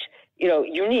experience,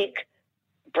 unique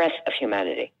breadth of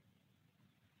humanity.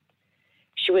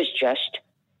 She was just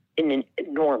an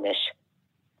enormous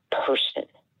person.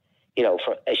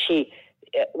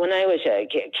 When I was a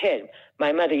kid,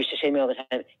 my mother used to say to me all the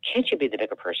time, can't you be the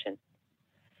bigger person?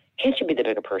 Can't you be the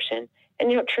bigger person?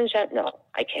 And, it turns out, no,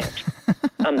 I can't.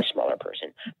 I'm the smaller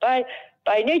person. By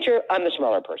nature, I'm the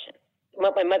smaller person.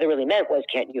 What my mother really meant was,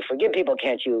 can't you forgive people?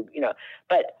 Can't you,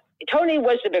 But Toni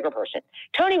was the bigger person.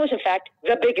 Toni was, in fact,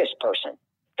 the biggest person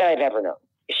that I've ever known.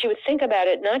 She would think about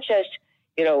it not just,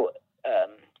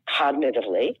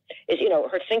 cognitively.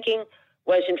 Her thinking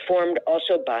was informed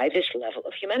also by this level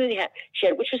of humanity she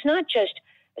had, which was not just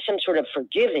some sort of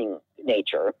forgiving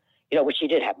nature, which she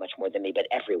did have much more than me, but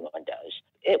everyone does.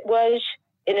 It was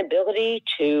an ability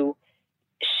to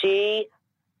see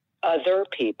other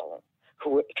people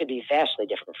who could be vastly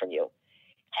different from you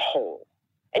whole.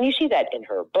 And you see that in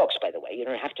her books, by the way. You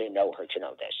don't have to know her to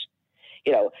know this.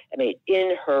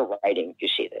 In her writing, you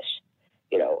see this.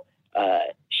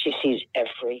 She sees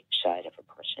every side of a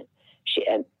person. She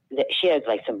has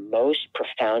like the most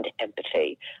profound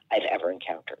empathy I've ever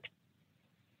encountered.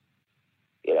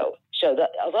 So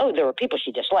although there were people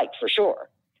she disliked for sure,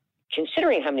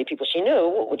 considering how many people she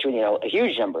knew, which was, a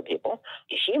huge number of people,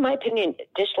 she, in my opinion,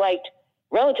 disliked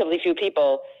relatively few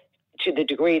people to the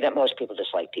degree that most people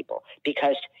dislike people.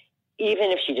 Because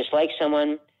even if she disliked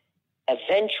someone,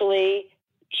 eventually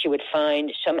she would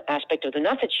find some aspect of them,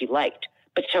 not that she liked,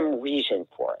 but some reason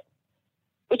for it,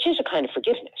 which is a kind of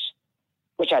forgiveness,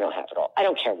 which I don't have at all. I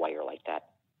don't care why you're like that,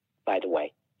 by the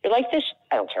way. You're like this?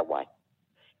 I don't care why.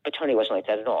 But Toni wasn't like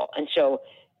that at all. And so,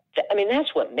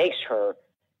 that's what makes her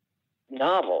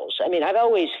novels. I've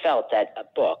always felt that a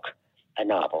book, a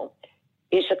novel,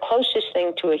 is the closest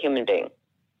thing to a human being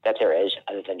that there is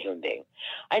other than human being.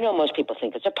 I know most people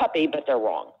think it's a puppy, but they're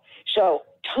wrong. So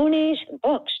Toni's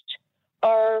books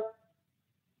are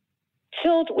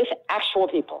filled with actual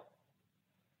people.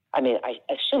 I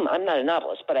assume, I'm not a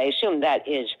novelist, but I assume that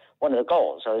is one of the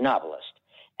goals of a novelist.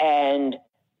 And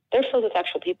they're filled with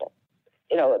actual people.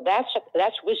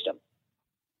 That's wisdom.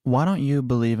 Why don't you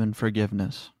believe in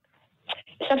forgiveness?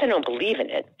 It's not that I don't believe in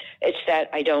it. It's that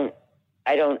I don't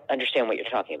understand what you're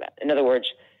talking about. In other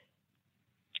words,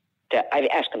 I've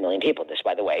asked a million people this,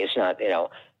 by the way. It's not,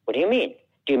 what do you mean?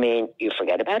 Do you mean you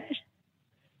forget about it?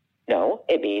 No,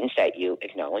 it means that you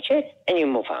acknowledge it and you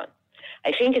move on.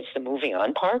 I think it's the moving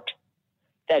on part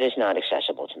that is not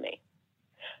accessible to me.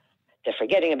 The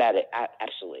forgetting about it,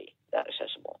 absolutely not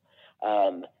accessible.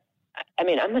 I'm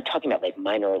not talking about like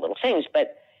minor little things,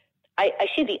 but I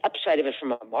see the upside of it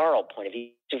from a moral point of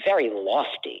view. It's a very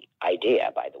lofty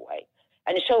idea, by the way.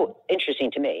 And it's so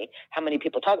interesting to me how many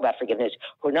people talk about forgiveness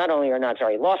who not only are not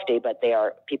very lofty, but they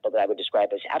are people that I would describe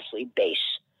as absolutely base.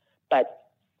 But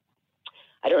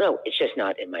I don't know. It's just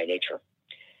not in my nature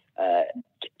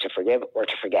to forgive or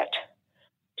to forget.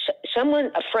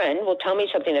 A friend will tell me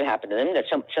something that happened to them, that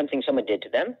something someone did to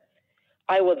them.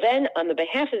 I will then, on the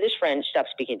behalf of this friend, stop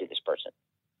speaking to this person.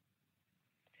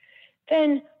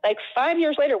 Then, like 5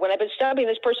 years later, when I've been stopping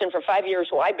this person for 5 years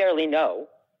who I barely know,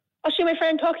 I'll see my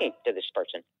friend talking to this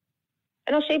person.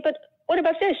 And I'll say, but what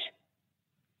about this?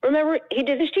 Remember he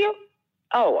did this to you?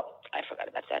 Oh, I forgot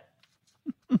about that.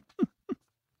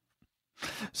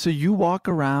 So you walk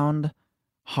around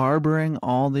harboring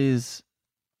all these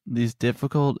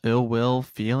difficult ill will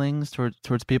feelings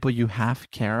towards people you half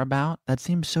care about? That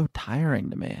seems so tiring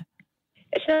to me.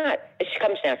 It's not. It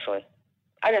comes naturally.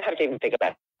 I don't have to even think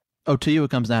about it. Oh, to you it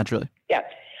comes naturally? Yeah.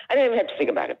 I don't even have to think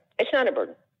about it. It's not a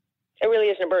burden. It really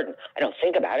isn't a burden. I don't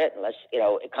think about it unless,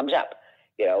 it comes up.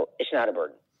 It's not a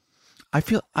burden.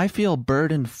 I feel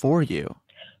burdened for you.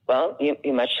 Well,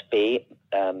 you must be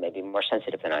maybe more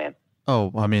sensitive than I am.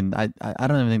 Oh, I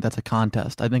don't even think that's a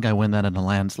contest. I think I win that in a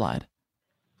landslide.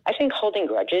 I think holding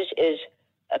grudges is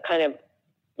a kind of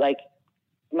like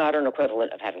modern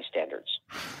equivalent of having standards.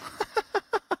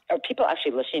 Are people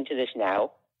actually listening to this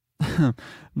now?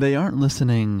 They aren't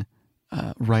listening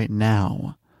right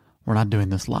now. We're not doing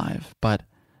this live, but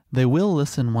they will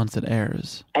listen once it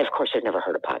airs. Of course, I've never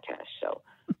heard a podcast, so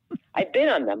I've been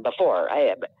on them before.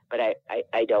 But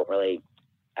I don't really.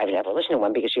 I've never listened to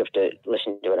one because you have to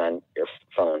listen to it on your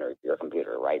phone or your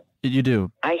computer, right? You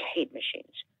do. I hate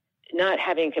machines. Not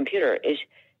having a computer is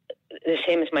the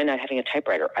same as my not having a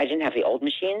typewriter. I didn't have the old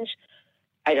machines.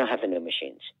 I don't have the new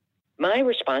machines. My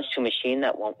response to a machine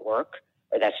that won't work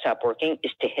or that stopped working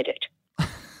is to hit it.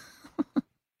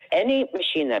 Any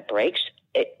machine that breaks,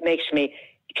 it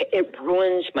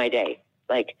ruins my day.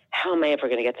 Like, how am I ever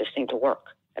going to get this thing to work?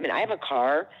 I have a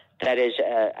car that is,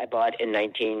 I bought in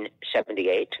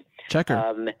 1978. Checker.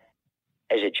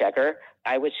 As a checker.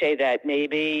 I would say that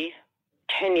maybe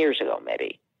 10 years ago,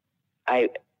 I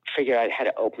figured out how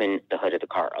to open the hood of the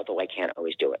car, although I can't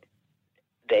always do it.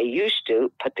 They used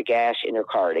to put the gas in your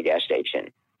car at a gas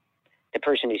station. The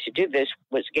person who used to do this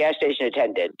was a gas station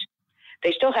attendant.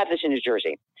 They still have this in New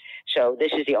Jersey. So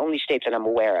this is the only state that I'm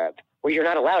aware of where you're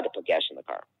not allowed to put gas in the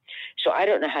car. So I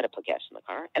don't know how to put gas in the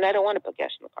car, and I don't want to put gas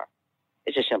in the car.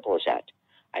 It's as simple as that.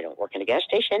 I don't work in a gas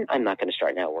station. I'm not going to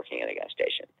start now working in a gas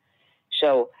station.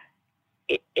 So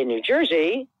in New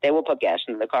Jersey, they will put gas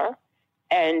in the car.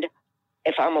 And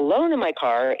if I'm alone in my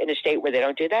car in a state where they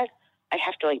don't do that, I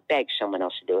have to beg someone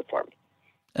else to do it for me.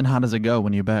 And how does it go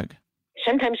when you beg?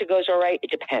 Sometimes it goes all right.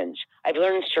 It depends. I've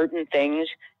learned certain things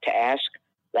to ask,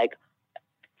 like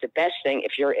the best thing,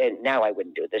 if you're in, now I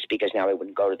wouldn't do this because now I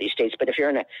wouldn't go to these states, but if you're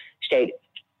in a state,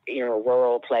 a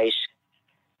rural place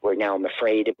where now I'm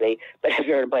afraid to be, but if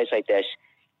you're in a place like this,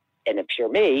 and if you're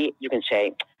me, you can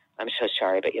say, I'm so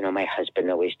sorry, but my husband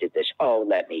always did this. Oh,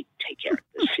 let me take care of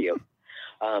this for you.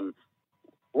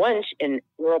 Once in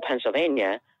rural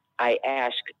Pennsylvania, I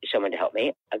asked someone to help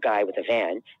me, a guy with a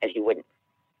van, and he wouldn't.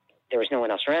 There was no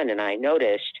one else around, and I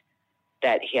noticed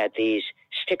that he had these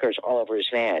stickers all over his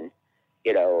van.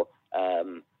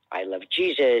 I love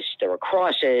Jesus. There were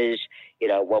crosses.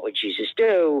 What would Jesus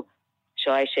do?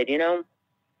 So I said,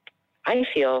 I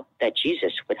feel that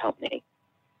Jesus would help me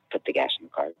put the gas in the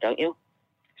car, don't you?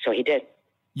 So he did.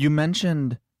 You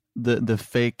mentioned the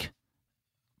fake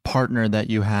partner that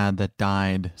you had that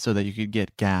died so that you could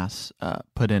get gas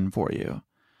put in for you.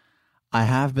 I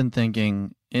have been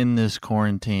thinking in this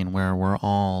quarantine where we're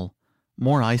all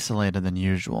more isolated than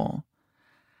usual.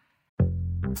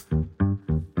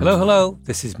 Hello.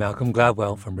 This is Malcolm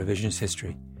Gladwell from Revisionist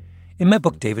History. In my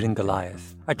book, David and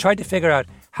Goliath, I tried to figure out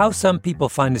how some people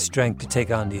find the strength to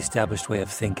take on the established way of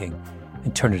thinking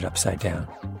and turn it upside down.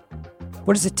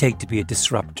 What does it take to be a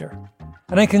disruptor?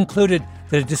 And I concluded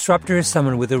that a disruptor is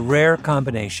someone with a rare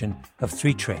combination of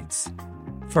three traits.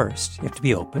 First, you have to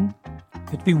be open. You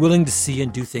have to be willing to see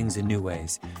and do things in new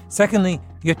ways. Secondly,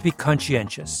 you have to be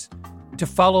conscientious, to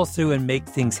follow through and make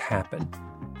things happen.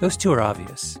 Those two are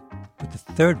obvious. But the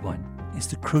third one is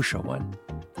the crucial one.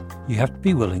 You have to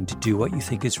be willing to do what you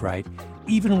think is right,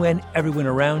 even when everyone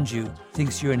around you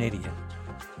thinks you're an idiot.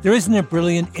 There isn't a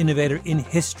brilliant innovator in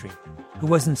history who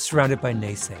wasn't surrounded by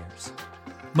naysayers.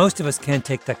 Most of us can't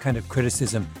take that kind of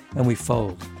criticism and we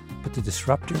fold, but the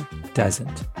disruptor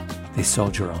doesn't. They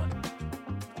soldier on.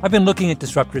 I've been looking at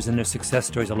disruptors and their success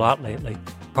stories a lot lately,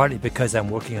 partly because I'm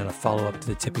working on a follow-up to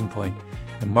The Tipping Point,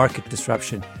 and market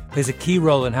disruption plays a key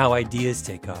role in how ideas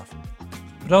take off.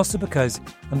 But also because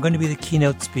I'm going to be the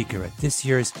keynote speaker at this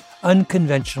year's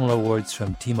Unconventional Awards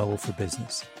from T-Mobile for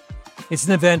Business. It's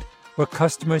an event where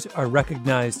customers are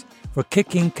recognized for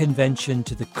kicking convention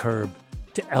to the curb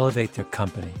to elevate their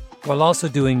company, while also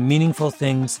doing meaningful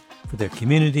things for their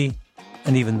community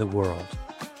and even the world.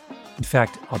 In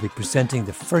fact, I'll be presenting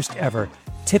the first ever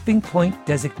Tipping Point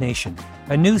designation,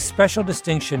 a new special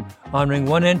distinction honoring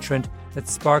one entrant that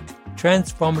sparked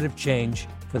transformative change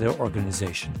for their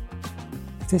organization.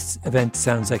 If this event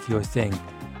sounds like your thing,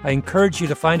 I encourage you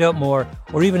to find out more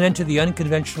or even enter the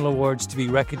Unconventional Awards to be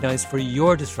recognized for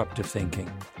your disruptive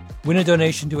thinking. Win a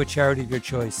donation to a charity of your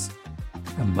choice,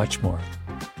 and much more.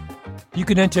 You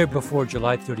can enter before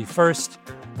July 31st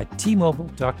at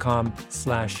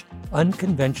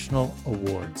tmobile.com/unconventional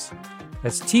awards.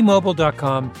 That's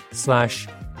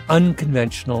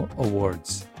tmobile.com/unconventional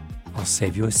awards. I'll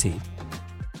save you a seat.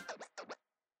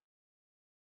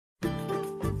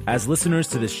 As listeners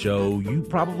to this show, you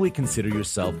probably consider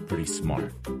yourself pretty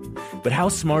smart. But how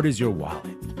smart is your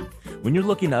wallet? When you're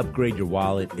looking to upgrade your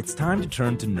wallet, it's time to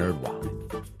turn to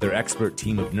NerdWallet. Their expert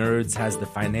team of nerds has the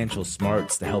financial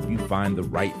smarts to help you find the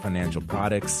right financial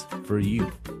products for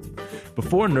you.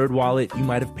 Before NerdWallet, you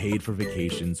might have paid for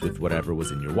vacations with whatever was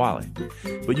in your wallet.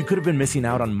 But you could have been missing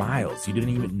out on miles you didn't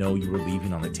even know you were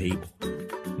leaving on the table.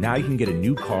 Now you can get a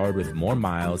new card with more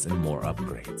miles and more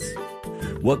upgrades.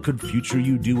 What could future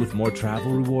you do with more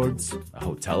travel rewards? A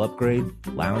hotel upgrade?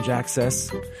 Lounge access?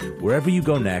 Wherever you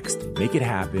go next, make it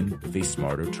happen with a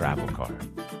smarter travel card.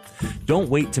 Don't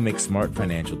wait to make smart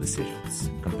financial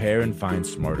decisions. Compare and find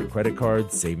smarter credit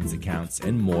cards, savings accounts,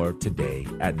 and more today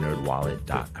at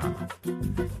nerdwallet.com.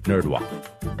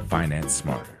 NerdWallet. Finance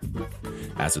smarter.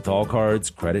 As with all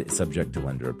cards, credit is subject to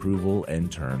lender approval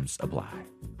and terms apply.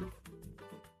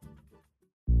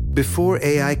 Before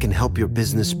AI can help your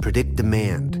business predict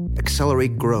demand,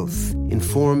 accelerate growth,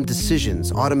 inform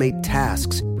decisions, automate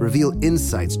tasks, reveal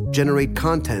insights, generate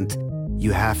content,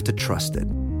 you have to trust it.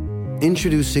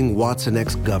 Introducing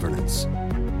watsonx Governance,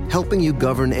 helping you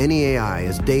govern any AI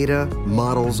as data,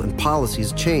 models, and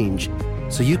policies change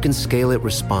so you can scale it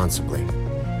responsibly.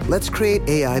 Let's create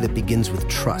AI that begins with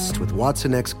trust with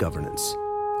watsonx Governance.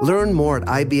 Learn more at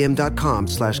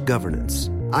ibm.com/governance.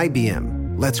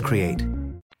 IBM, let's create.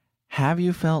 Have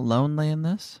you felt lonely in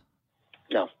this?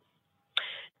 No,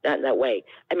 not in that way.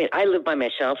 I mean, I live by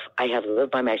myself. I have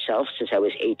lived by myself since I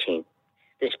was 18.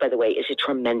 This, by the way, is a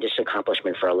tremendous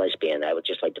accomplishment for a lesbian. I would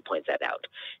just like to point that out.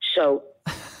 So,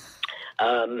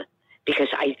 because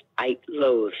I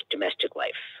loathe domestic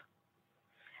life.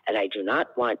 And I do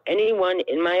not want anyone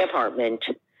in my apartment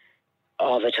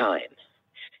all the time.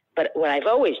 But what I've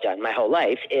always done my whole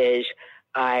life is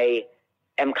I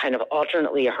am kind of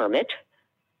alternately a hermit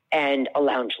and a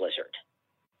lounge lizard.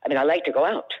 I mean, I like to go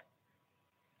out.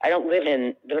 I don't live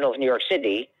in the middle of New York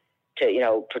City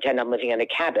to, pretend I'm living in a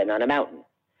cabin on a mountain.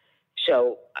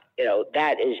 So,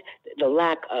 that is the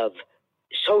lack of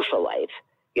social life,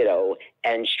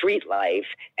 and street life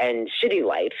and city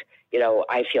life,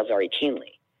 I feel very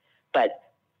keenly. But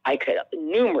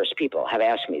numerous people have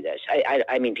asked me this.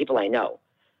 I mean, people I know,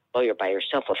 well, you're by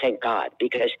yourself. Well, thank God,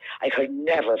 because I could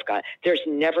never have there's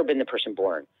never been the person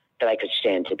born that I could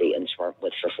stand to be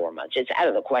with for 4 months. It's out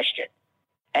of the question.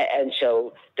 And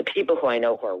so the people who I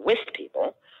know who are with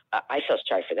people, I feel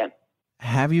sorry for them.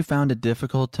 Have you found it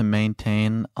difficult to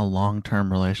maintain a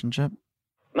long-term relationship?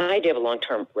 My idea of a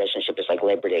long-term relationship is like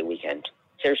Labor Day weekend.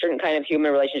 There are certain kind of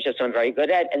human relationships I'm very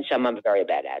good at and some I'm very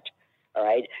bad at. All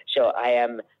right? So I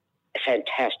am a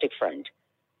fantastic friend,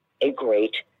 a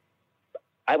great,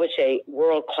 I would say,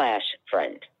 world-class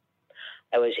friend.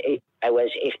 I was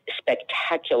a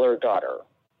spectacular daughter,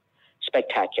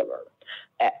 spectacular.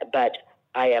 But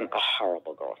I am a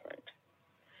horrible girlfriend,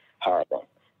 horrible.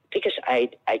 Because I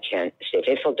can't stay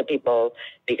faithful to people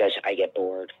because I get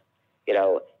bored. You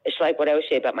know, it's like what I always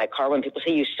say about my car. When people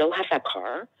say, you still have that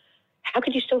car? How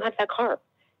could you still have that car?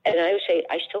 And I would say,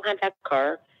 I still have that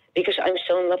car because I'm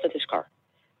still in love with this car.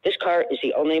 This car is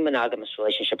the only monogamous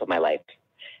relationship of my life.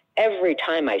 Every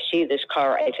time I see this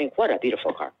car, I think, what a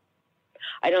beautiful car.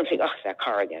 I don't think, oh, that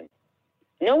car again.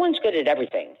 No one's good at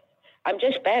everything. I'm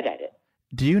just bad at it.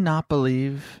 Do you not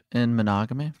believe in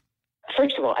monogamy?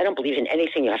 First of all, I don't believe in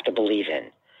anything you have to believe in.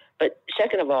 But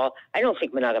second of all, I don't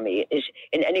think monogamy is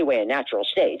in any way a natural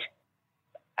state.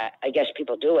 I guess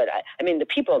people do it. I mean, the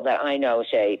people that I know,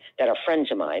 say, that are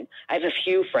friends of mine, I have a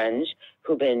few friends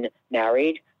who've been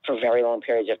married for very long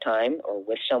periods of time or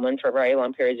with someone for very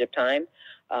long periods of time.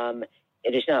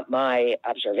 It is not my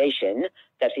observation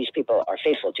that these people are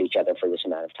faithful to each other for this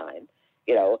amount of time,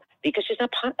 you know, because it's not,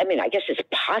 I mean, I guess it's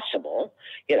possible,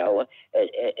 you know,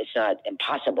 it's not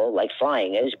impossible like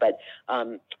flying is, but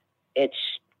it's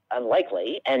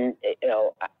unlikely. And, you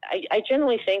know, I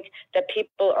generally think that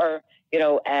people are, you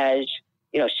know, as,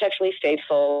 you know, sexually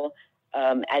faithful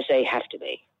as they have to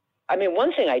be. I mean,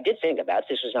 one thing I did think about,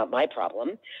 this was not my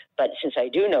problem, but since I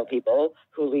do know people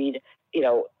who lead, you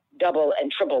know, double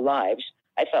and triple lives,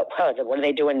 I thought, well, what are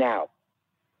they doing now?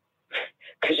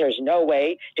 Because there's no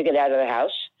way to get out of the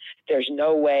house. There's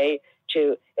no way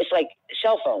to, it's like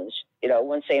cell phones, you know,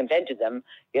 once they invented them,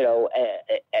 you know,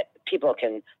 people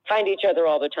can find each other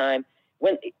all the time.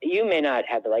 When you may not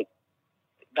have like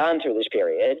gone through this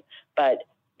period, but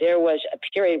there was a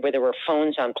period where there were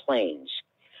phones on planes,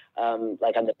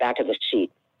 like on the back of the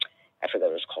seat. I forget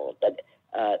what it was called. But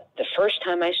the first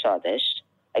time I saw this,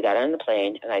 I got on the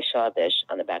plane and I saw this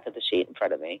on the back of the seat in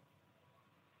front of me.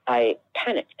 I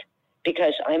panicked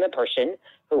because I'm a person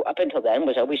who up until then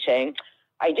was always saying,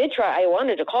 I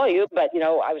wanted to call you, but, you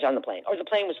know, I was on the plane or the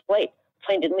plane was late. The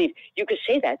plane didn't leave. You could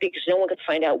say that because no one could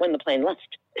find out when the plane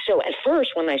left. So at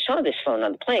first, when I saw this phone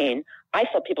on the plane, I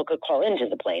thought people could call into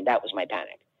the plane. That was my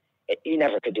panic. You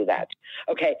never could do that.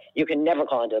 Okay, you can never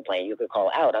call into the plane. You could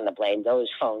call out on the plane. Those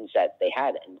phones that they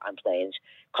had on planes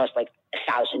cost like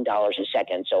 $1,000 a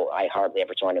second, so I hardly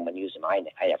ever saw anyone use them. I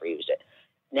never used it.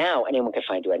 Now, anyone can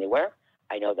find you anywhere.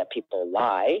 I know that people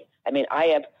lie. I mean, I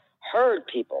have heard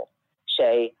people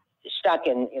say, stuck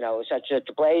in, you know, such a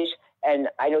place, and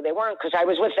I know they weren't because I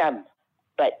was with them.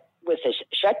 But with this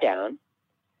shutdown,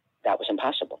 that was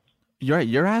impossible. You're right.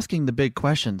 You're asking the big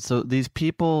question. So these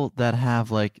people that have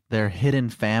like their hidden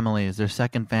families, their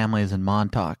second families in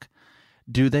Montauk,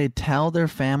 do they tell their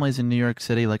families in New York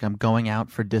City, like, I'm going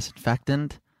out for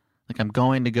disinfectant? Like, I'm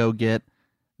going to go get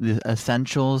the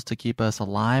essentials to keep us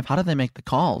alive? How do they make the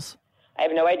calls? I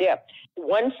have no idea.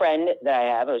 One friend that I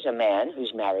have is a man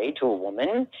who's married to a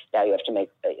woman. Now you have to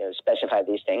specify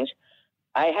these things.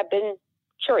 I have been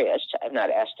curious. I've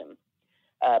not asked him,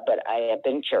 but I have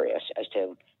been curious as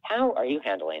to how are you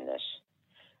handling this?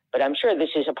 But I'm sure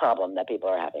this is a problem that people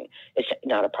are having. It's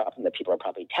not a problem that people are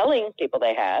probably telling people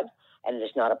they have, and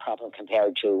it's not a problem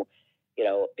compared to, you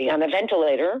know, being on a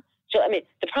ventilator. So, I mean,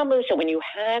 the problem is that when you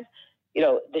have, you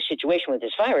know, the situation with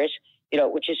this virus, you know,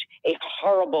 which is a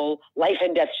horrible life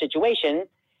and death situation,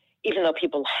 even though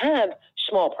people have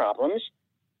small problems,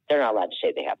 they're not allowed to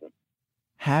say they have them.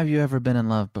 Have you ever been in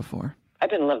love before? I've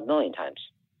been in love a million times.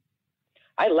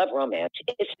 I love romance.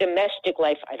 It's domestic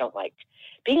life I don't like.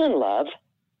 Being in love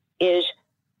is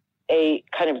a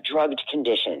kind of drugged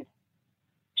condition,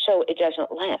 so it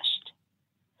doesn't last.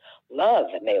 Love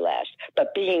may last,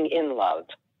 but being in love,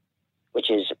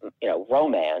 which is, you know,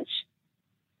 romance,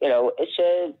 you know, it's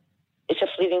a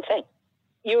fleeting thing.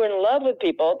 You're in love with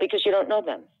people because you don't know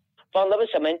them. Fall in love with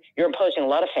someone, you're imposing a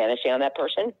lot of fantasy on that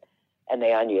person, and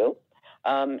they on you.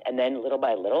 And then little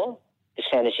by little, this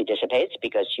fantasy dissipates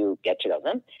because you get to know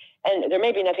them. And there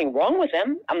may be nothing wrong with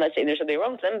them. I'm not saying there's something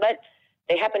wrong with them, but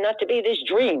they happen not to be this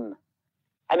dream.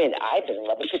 I mean, I've been in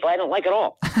love with people I don't like at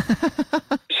all.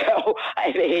 So,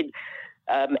 I mean,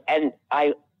 and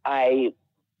I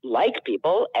like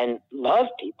people and love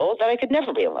people that I could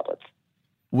never be in love with.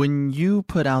 When you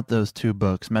put out those two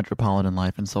books, Metropolitan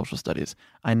Life and Social Studies,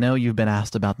 I know you've been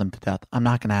asked about them to death. I'm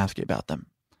not going to ask you about them,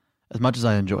 as much as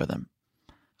I enjoy them.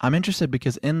 I'm interested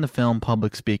because in the film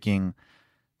Public Speaking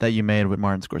that you made with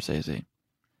Martin Scorsese,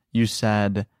 you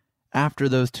said after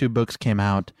those two books came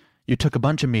out, you took a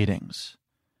bunch of meetings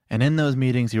And in those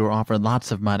meetings, you were offered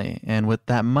lots of money. And with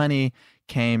that money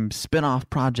came spin-off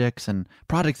projects and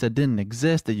projects that didn't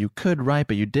exist that you could write,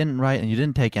 but you didn't write, and you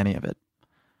didn't take any of it.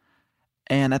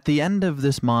 And at the end of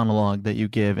this monologue that you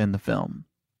give in the film,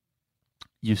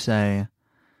 you say,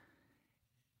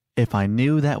 if I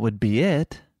knew that would be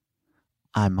it,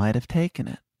 I might have taken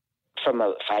it. From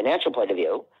a financial point of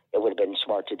view, it would have been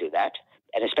smart to do that.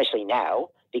 And especially now,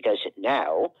 because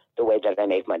now the way that I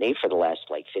make money for the last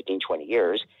 15, 20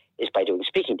 years is by doing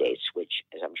speaking dates, which,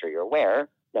 as I'm sure you're aware,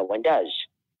 no one does.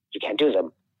 You can't do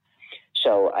them.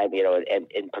 So I'm,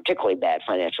 in particularly bad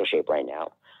financial shape right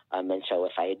now. And so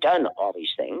if I had done all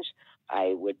these things,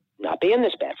 I would not be in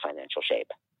this bad financial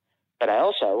shape. But I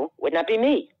also would not be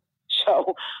me.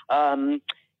 So,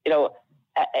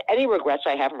 any regrets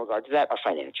I have in regard to that are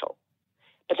financial.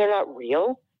 But they're not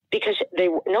real because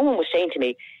no one was saying to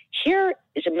me, here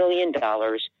is $1 million,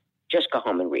 just go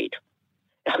home and read.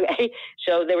 Okay?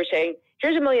 So they were saying,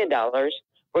 here's $1 million,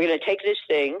 we're going to take this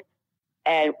thing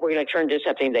and we're going to turn it into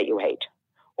something that you hate.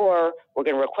 Or we're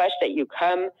going to request that you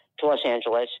come to Los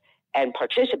Angeles and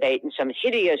participate in some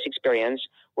hideous experience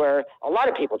where a lot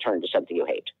of people turn into something you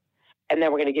hate. And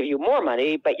then we're going to give you more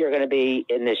money, but you're going to be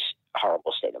in this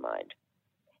horrible state of mind.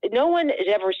 No one has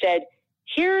ever said,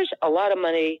 here's a lot of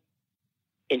money,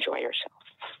 enjoy yourself.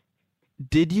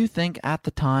 Did you think at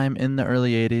the time in the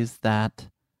early 80s that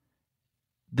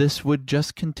this would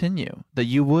just continue, that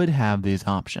you would have these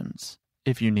options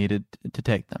if you needed to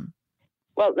take them?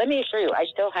 Well, let me assure you, I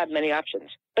still have many options,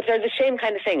 but they're the same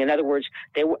kind of thing. In other words,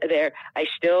 I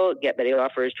still get many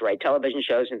offers to write television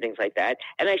shows and things like that,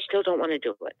 and I still don't want to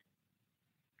do it.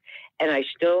 And I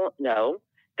still know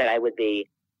that I would be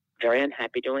very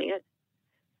unhappy doing it,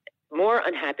 more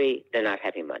unhappy than not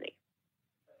having money.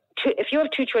 If you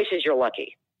have two choices, you're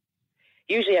lucky.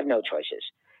 You usually have no choices.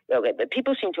 Okay, but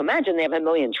people seem to imagine they have 1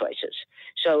 million choices.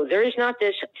 So there is not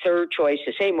this third choice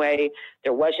the same way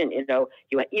there wasn't,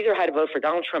 you either had to vote for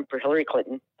Donald Trump or Hillary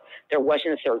Clinton. There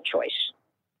wasn't a third choice.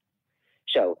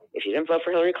 So if you didn't vote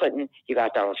for Hillary Clinton, you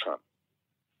got Donald Trump.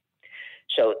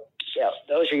 So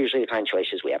those are usually the kind of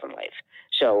choices we have in life.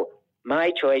 So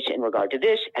my choice in regard to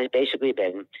this has basically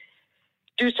been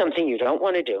do something you don't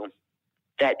want to do.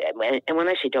 And when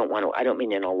I say don't want to, I don't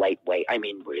mean in a light way. I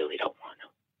mean really don't want to.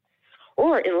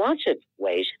 Or in lots of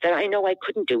ways that I know I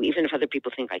couldn't do, even if other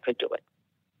people think I could do it.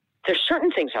 There's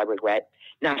certain things I regret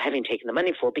not having taken the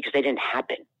money for because they didn't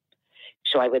happen.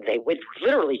 So they would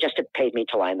literally just have paid me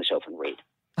to lie on the sofa and read.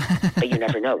 But you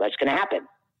never know. That's going to happen.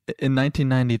 In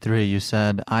 1993, you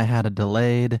said, I had a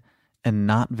delayed and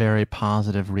not very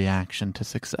positive reaction to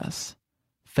success.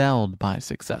 Failed by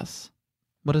success.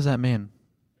 What does that mean?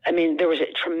 I mean, there was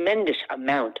a tremendous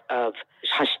amount of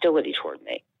hostility toward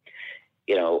me.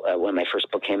 When my first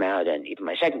book came out and even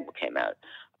my second book came out,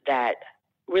 that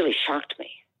really shocked me.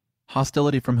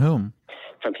 Hostility from whom?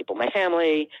 From people in my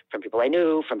family, from people I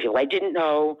knew, from people I didn't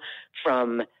know,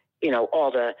 from,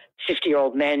 all the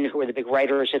 50-year-old men who were the big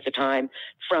writers at the time,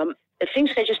 from things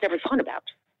I just never thought about.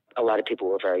 A lot of people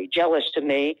were very jealous of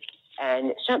me,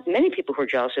 and many people who were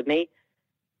jealous of me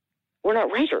were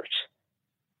not writers.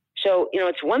 So,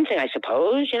 it's one thing, I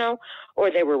suppose,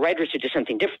 or they were writers who did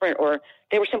something different, or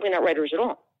they were simply not writers at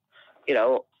all,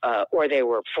 or they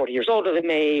were 40 years older than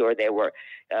me, or they were,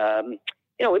 some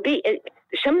of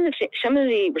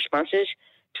the responses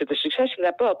to the success of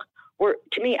that book were,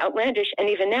 to me, outlandish, and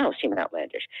even now seem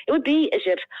outlandish. It would be as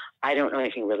if I don't know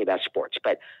anything really about sports,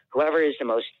 but whoever is the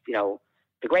most,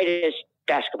 the greatest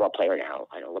basketball player now,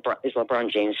 is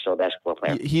LeBron James still a basketball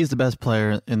player? He's the best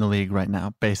player in the league right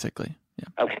now, basically.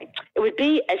 Yeah. Okay. It would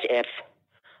be as if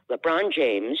LeBron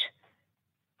James,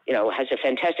 has a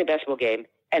fantastic basketball game,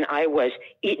 and I was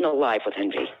eaten alive with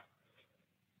envy.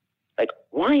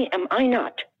 Why am I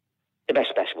not the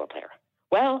best basketball player?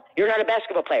 Well, you're not a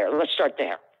basketball player. Let's start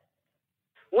there.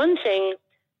 One thing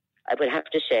I would have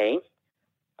to say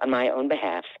on my own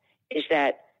behalf is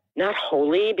that, not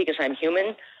wholly because I'm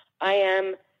human, I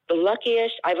am the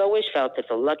luckiest. I've always felt that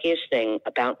the luckiest thing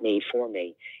about me, for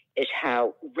me, is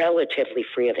how relatively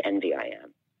free of envy I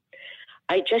am.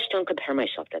 I just don't compare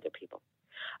myself to other people.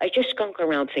 I just don't go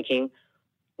around thinking,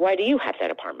 why do you have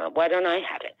that apartment? Why don't I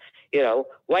have it?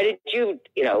 Why did you,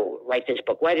 write this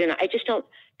book? Why didn't I just don't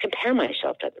compare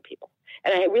myself to other people.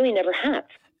 And I really never have.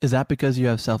 Is that because you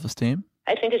have self-esteem?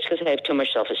 I think it's because I have too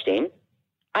much self-esteem.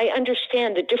 I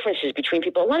understand the differences between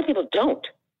people. A lot of people don't.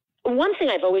 One thing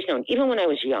I've always known, even when I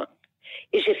was young,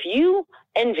 is if you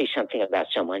envy something about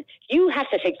someone, you have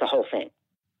to take the whole thing.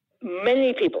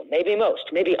 Many people, maybe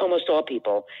most, maybe almost all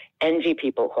people, envy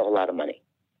people who have a lot of money.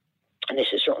 And this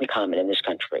is certainly common in this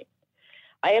country.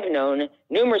 I have known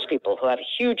numerous people who have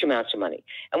huge amounts of money.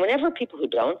 And whenever people who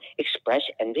don't express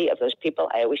envy of those people,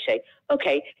 I always say,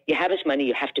 okay, you have his money,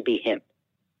 you have to be him.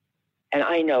 And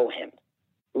I know him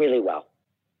really well.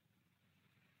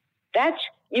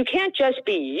 You can't just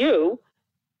be you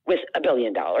with $1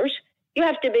 billion. You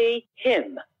have to be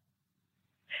him.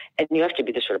 And you have to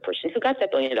be the sort of person who got that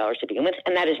 $1 billion to begin with,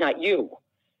 and that is not you.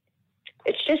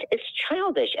 It's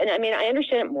childish. And I mean, I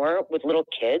understand it more with little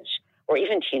kids or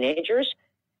even teenagers,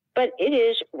 but it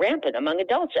is rampant among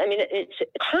adults. I mean, it's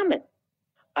common.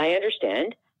 I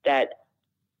understand that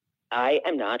I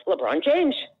am not LeBron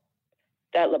James,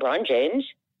 that LeBron James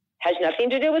has nothing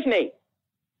to do with me.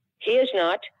 He is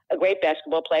not a great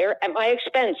basketball player at my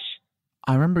expense.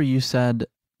 I remember you said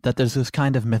that there's this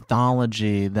kind of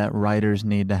mythology that writers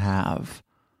need to have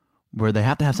where they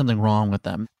have to have something wrong with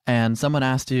them. And someone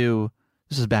asked you,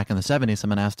 this is back in the 70s,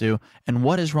 someone asked you, and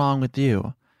what is wrong with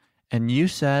you? And you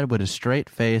said with a straight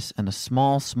face and a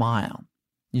small smile,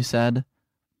 you said,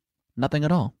 nothing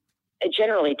at all.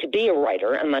 Generally, to be a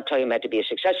writer, I'm not talking about to be a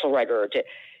successful writer or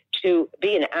to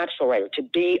be an actual writer, to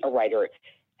be a writer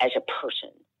as a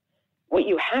person, what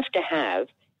you have to have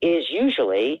is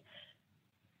usually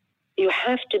you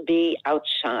have to be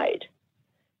outside.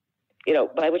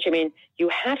 By which I mean you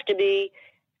have to be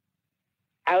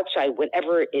outside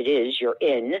whatever it is you're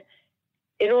in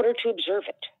order to observe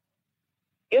it.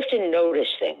 You have to notice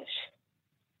things,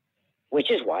 which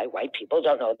is why white people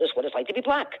don't notice what it's like to be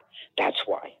black. That's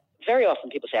why. Very often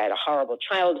people say I had a horrible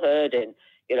childhood and,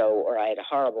 or I had a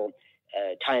horrible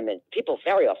time. And people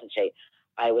very often say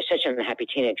I was such an unhappy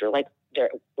teenager. Like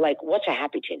what's a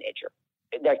happy teenager?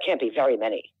 There can't be very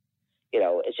many.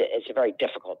 It's a very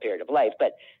difficult period of life,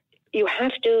 but you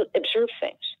have to observe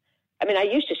things. I mean, I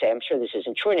used to say, I'm sure this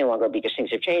isn't true any longer because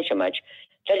things have changed so much,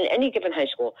 that in any given high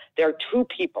school, there are two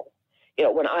people,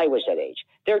 when I was that age,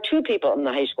 there are two people in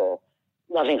the high school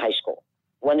loving high school.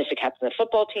 One is the captain of the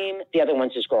football team. The other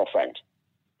one's his girlfriend.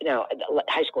 Now,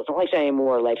 high school is not like that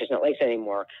anymore. Life is not like that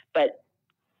anymore. But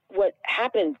what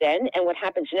happened then and what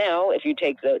happens now, if you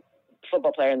take the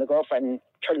football player and the girlfriend and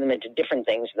turn them into different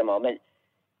things at the moment,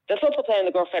 the football player and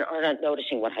the girlfriend are not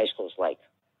noticing what high school is like.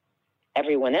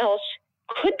 Everyone else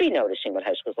could be noticing what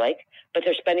high school is like, but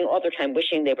they're spending all their time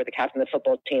wishing they were the captain of the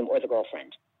football team or the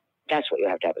girlfriend. That's what you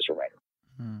have to have as a writer.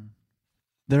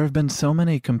 There have been so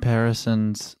many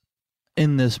comparisons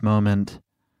in this moment,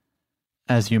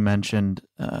 as you mentioned,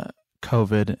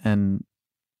 COVID and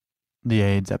the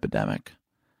AIDS epidemic.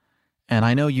 And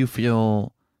I know you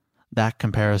feel that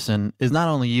comparison is not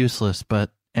only useless,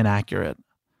 but inaccurate.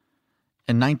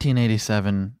 In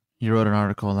 1987, you wrote an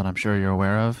article that I'm sure you're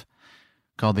aware of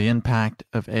called The Impact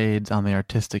of AIDS on the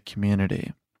Artistic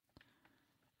Community.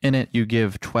 In it, you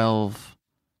give 12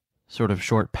 sort of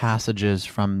short passages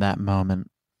from that moment.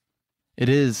 It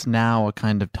is now a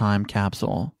kind of time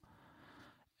capsule.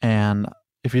 And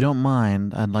if you don't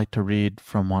mind, I'd like to read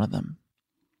from one of them.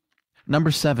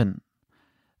 Number 7.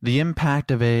 The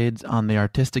impact of AIDS on the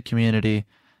artistic community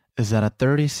is that a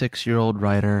 36-year-old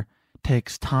writer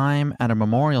takes time at a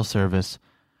memorial service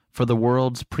for the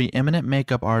world's preeminent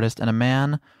makeup artist and a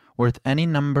man worth any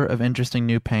number of interesting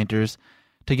new painters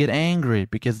to get angry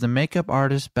because the makeup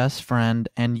artist's best friend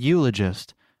and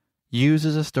eulogist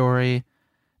uses a story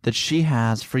that she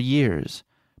has for years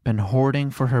been hoarding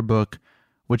for her book,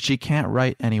 which she can't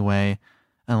write anyway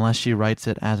unless she writes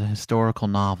it as a historical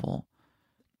novel,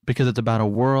 because it's about a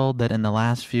world that in the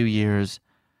last few years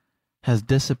has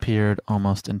disappeared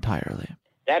almost entirely.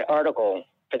 That article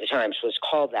for the Times was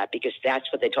called that because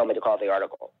that's what they told me to call the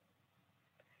article.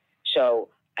 So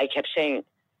I kept saying,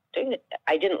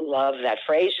 I didn't love that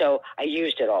phrase, so I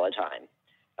used it all the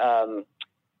time.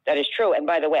 That is true. And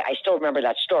by the way, I still remember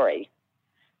that story,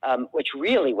 which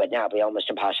really would now be almost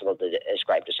impossible to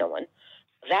describe to someone.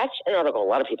 That's an article a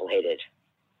lot of people hated.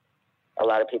 A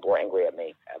lot of people were angry at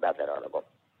me about that article.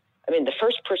 I mean, the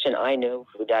first person I knew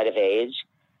who died of AIDS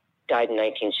died in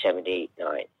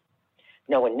 1979.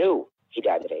 No one knew he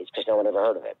died of AIDS because no one ever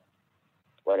heard of it.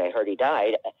 When I heard he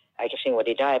died, I kept saying what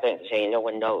he died of and saying no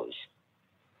one knows.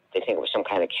 They think it was some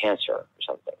kind of cancer or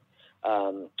something.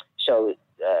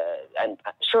 And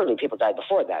surely people died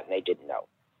before that and they didn't know.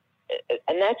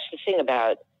 And that's the thing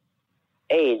about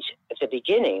AIDS. At the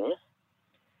beginning,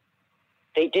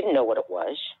 they didn't know what it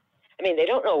was. I mean, they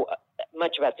don't know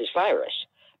much about this virus,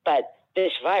 but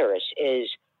this virus is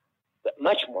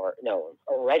much more known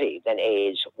already than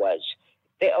AIDS was.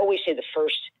 They always say the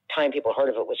first time people heard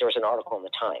of it was there was an article in the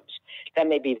Times. That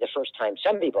may be the first time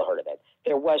some people heard of it.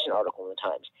 There was an article in the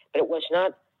Times, but it was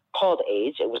not called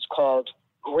AIDS. It was called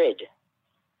GRID.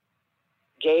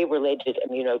 Gay-related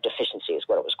immunodeficiency is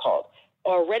what it was called.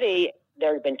 Already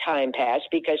there had been time passed,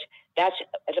 because that's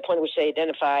at the point at which they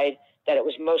identified that it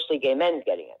was mostly gay men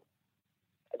getting it.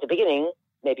 At the beginning,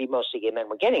 maybe mostly gay men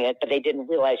were getting it, but they didn't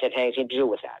realize it had anything to do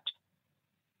with that.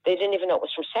 They didn't even know it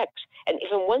was from sex. And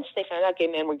even once they found out gay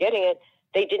men were getting it,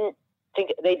 they didn't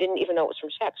even know it was from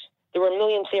sex. There were a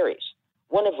million theories.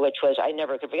 One of which was, I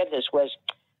never could forget this, was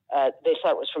they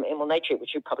thought it was from amyl nitrate,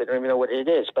 which you probably don't even know what it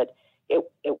is, but it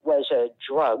was a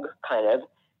drug, kind of,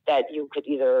 that you could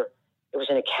it was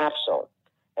in a capsule,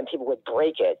 and people would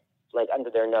break it, like under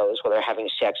their nose while they're having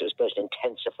sex. It was supposed to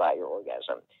intensify your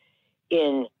orgasm.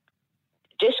 In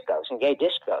discos, in gay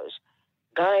discos,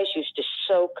 guys used to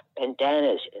soak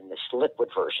bandanas in this liquid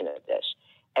version of this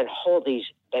and hold these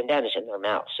bandanas in their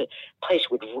mouths. The place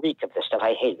would reek of this stuff.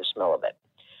 I hated the smell of it.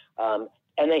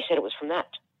 And they said it was from that.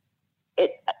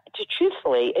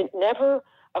 Truthfully, it never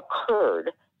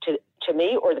occurred to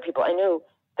me or the people I knew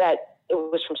that it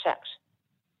was from sex.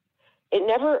 It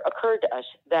never occurred to us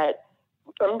that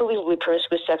unbelievably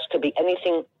promiscuous sex could be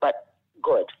anything but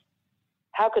good.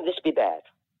 How could this be bad?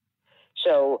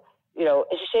 So,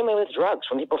 it's the same way with drugs.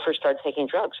 When people first started taking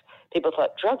drugs, people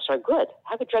thought drugs are good.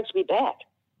 How could drugs be bad?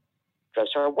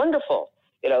 Drugs are wonderful.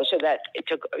 So that it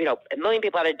took, a million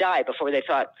people had to die before they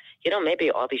thought, maybe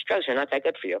all these drugs are not that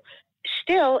good for you.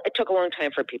 Still, it took a long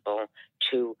time for people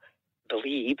to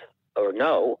believe or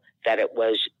know that it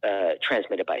was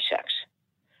transmitted by sex.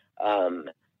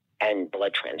 And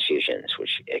blood transfusions,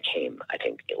 which it came, I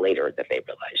think, later that they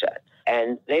realized that.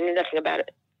 And they knew nothing about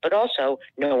it. But also,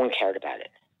 no one cared about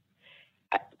it.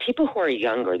 People who are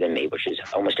younger than me, which is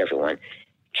almost everyone,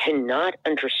 cannot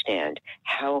understand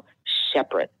how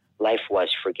separate life was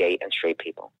for gay and straight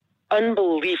people.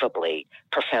 Unbelievably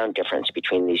profound difference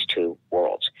between these two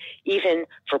worlds. Even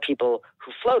for people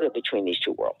who floated between these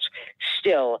two worlds,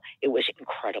 still, it was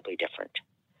incredibly different.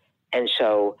 And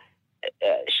so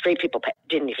straight people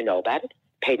didn't even know about it,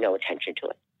 paid no attention to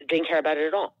it, didn't care about it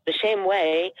at all. The same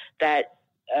way that,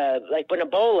 like when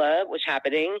Ebola was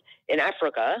happening in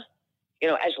Africa,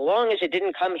 as long as it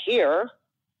didn't come here,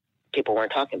 people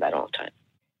weren't talking about it all the time.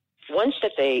 Once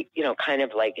that they, kind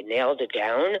of like nailed it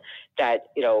down that,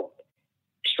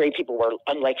 straight people were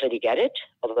unlikely to get it,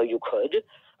 although you could.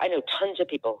 I know tons of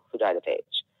people who died of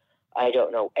AIDS. I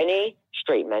don't know any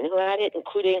straight men who had it,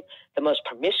 including the most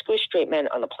promiscuous straight men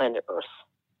on the planet Earth.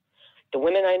 The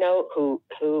women I know who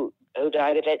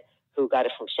died of it, who got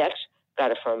it from sex,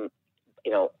 got it from,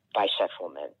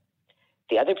 bisexual men.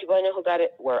 The other people I know who got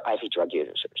it were IV drug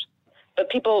users. But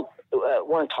people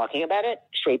weren't talking about it,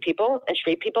 straight people, and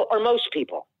straight people are most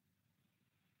people.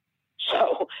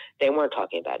 So they weren't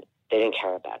talking about it. They didn't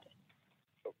care about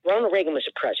it. Ronald Reagan was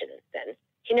a president then.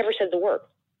 He never said the word.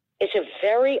 It's a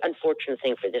very unfortunate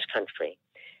thing for this country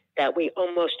that we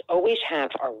almost always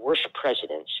have our worst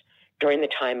presidents during the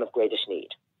time of greatest need.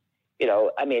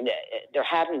 There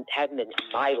haven't been in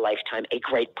my lifetime a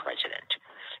great president.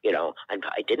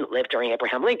 I didn't live during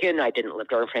Abraham Lincoln. I didn't live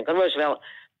during Franklin Roosevelt.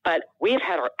 But we have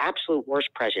had our absolute worst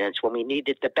presidents when we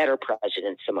needed the better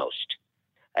presidents the most.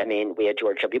 We had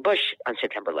George W. Bush on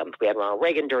September 11th. We had Ronald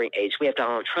Reagan during AIDS. We have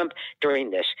Donald Trump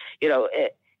during this.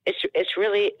 It's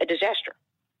really a disaster.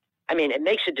 It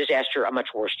makes a disaster a much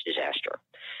worse disaster.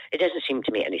 It doesn't seem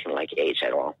to me anything like AIDS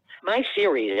at all. My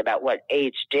theory about what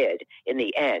AIDS did in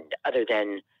the end, other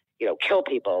than, kill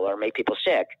people or make people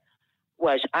sick,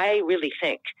 was I really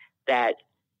think that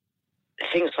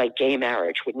things like gay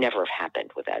marriage would never have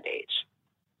happened without AIDS.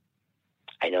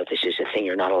 I know this is a thing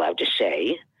you're not allowed to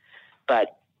say,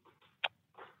 but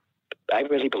I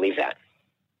really believe that.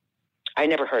 I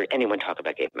never heard anyone talk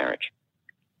about gay marriage.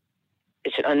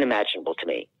 It's unimaginable to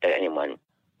me that anyone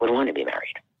would want to be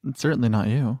married. It's certainly not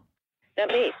you. Not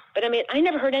me. But I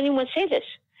never heard anyone say this.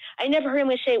 I never heard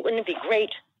anyone say, wouldn't it be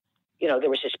great? There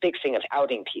was this big thing of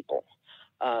outing people.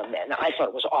 And I thought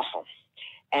it was awful.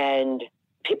 And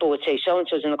people would say,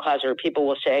 so-and-so's in the closet, or people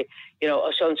will say,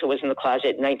 so-and-so was in the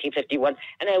closet in 1951.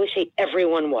 And I always say,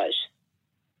 everyone was.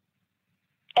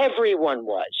 Everyone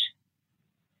was.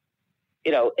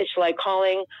 It's like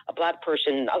calling a black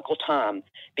person Uncle Tom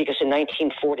because in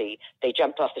 1940, they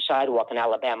jumped off the sidewalk in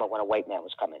Alabama when a white man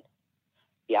was coming.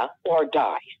 Yeah? Or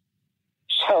die.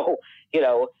 So,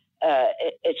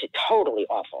 it's a totally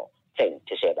awful thing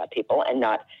to say about people and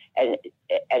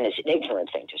it's an ignorant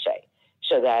thing to say.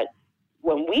 So that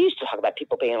when we used to talk about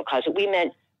people being in a closet, we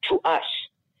meant to us,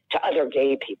 to other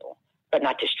gay people, but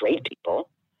not to straight people.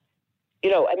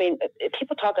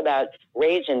 People talk about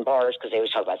raids in bars because they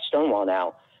always talk about Stonewall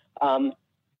now.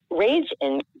 Raids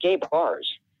in gay bars,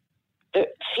 the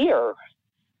fear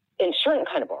in certain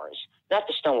kind of bars, not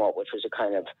the Stonewall, which was a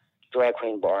kind of drag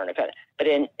queen bar, but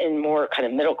in more kind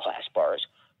of middle class bars,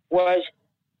 was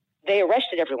they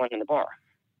arrested everyone in the bar.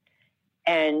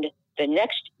 And the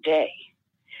next day,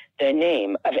 the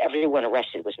name of everyone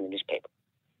arrested was in the newspaper.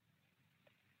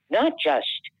 Not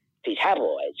just the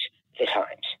tabloids, the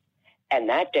Times. And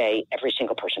that day, every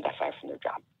single person got fired from their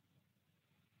job,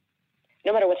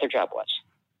 no matter what their job was.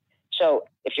 So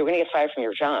if you're going to get fired from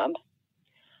your job,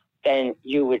 then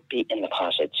you would be in the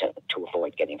closet to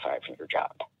avoid getting fired from your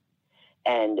job.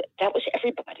 And that was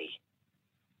everybody.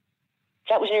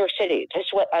 That was New York City.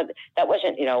 That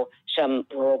wasn't, some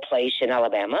rural place in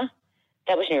Alabama.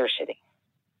 That was New York City.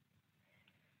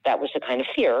 That was the kind of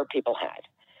fear people had.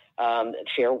 The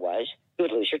fear was you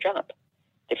would lose your job.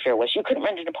 The fear was you couldn't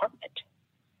rent an apartment.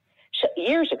 So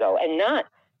years ago, and not,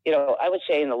 I would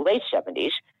say in the late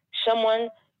 70s, someone,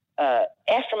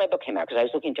 after my book came out, because I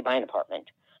was looking to buy an apartment,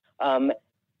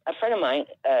 a friend of mine,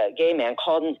 a gay man,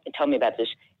 called and told me about this.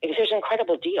 Because there's an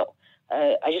incredible deal.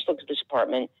 I just looked at this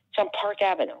apartment. It's on Park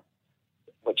Avenue,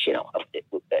 which,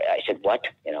 I said, what?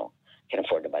 Can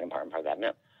afford to buy an apartment on Park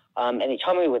Avenue. And he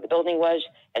told me where the building was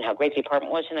and how great the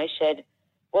apartment was. And I said,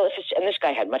 well, and this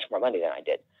guy had much more money than I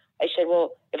did. I said,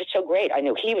 well, if it's so great, I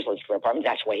knew he was looking for an apartment.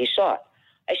 That's why he saw it.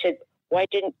 I said, why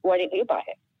didn't you buy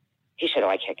it? He said,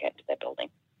 I can't get into that building.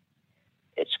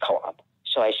 It's co-op.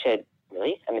 So I said,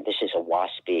 really? I mean, this is a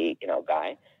waspy,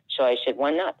 guy. So I said,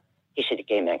 why not? He said, a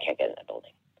gay man can't get in that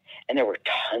building. And there were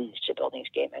tons of buildings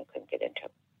gay men couldn't get into.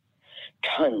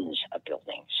 Tons of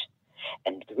buildings.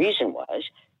 And the reason was,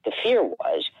 the fear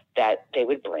was that they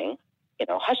would bring,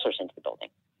 hustlers into the building.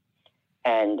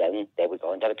 And then they would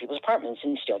go into other people's apartments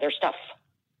and steal their stuff.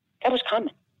 That was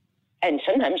common. And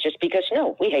sometimes just because,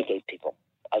 no, we hate gay people,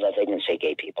 although they didn't say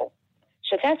gay people.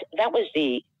 So that was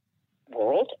the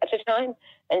world at the time.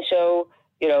 And so,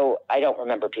 I don't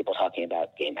remember people talking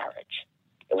about gay marriage.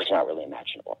 It was not really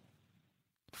imaginable.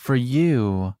 For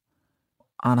you,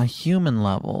 on a human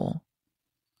level,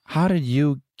 how did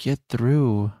you get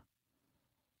through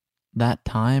that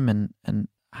time and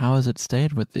how has it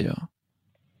stayed with you?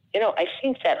 I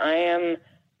think that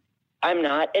I'm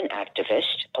not an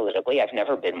activist politically. I've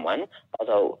never been one,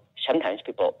 although sometimes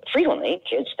frequently,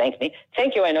 kids thank me.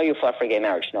 Thank you, I know you fought for gay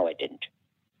marriage. No, I didn't.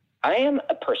 I am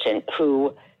a person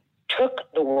who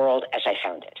took the world as I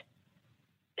found it.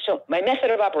 So my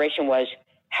method of operation was,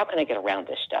 how can I get around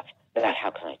this stuff? Not how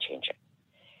can I change it?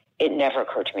 It never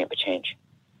occurred to me it would change.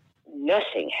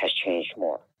 Nothing has changed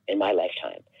more in my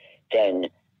lifetime than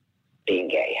being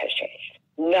gay has changed.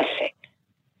 Nothing.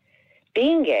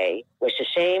 Being gay was the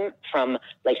same from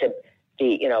like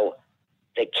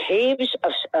the caves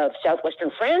of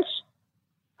southwestern France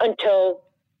until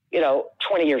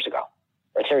 20 years ago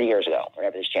or 30 years ago,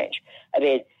 whenever this changed. I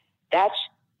mean, that's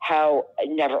how it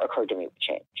never occurred to me it would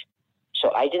change.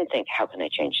 So I didn't think, how can I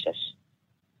change this?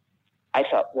 I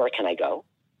thought, where can I go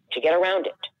to get around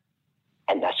it?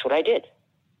 And that's what I did.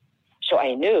 So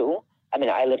I knew,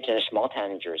 I lived in a small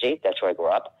town in Jersey. That's where I grew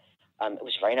up. It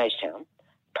was a very nice town.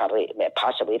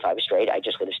 Possibly if I was straight, I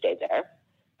just would have stayed there.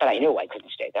 But I knew I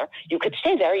couldn't stay there. You could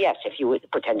stay there, yes, if you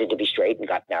pretended to be straight and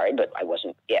got married, but I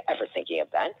wasn't ever thinking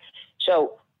of that.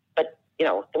 So, but, it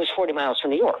was 40 miles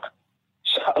from New York.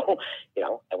 So,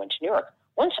 I went to New York.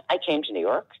 Once I came to New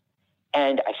York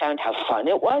and I found how fun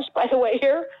it was, by the way,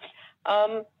 here,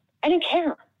 I didn't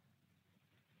care.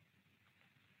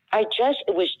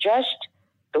 It was just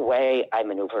the way I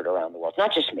maneuvered around the world.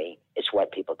 Not just me, it's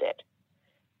what people did.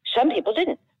 Some people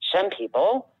didn't. Some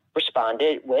people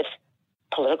responded with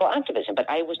political activism, but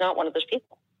I was not one of those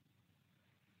people.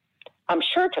 I'm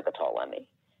sure it took a toll on me.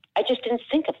 I just didn't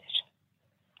think of it.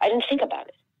 I didn't think about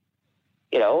it.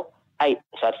 I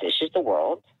thought, this is the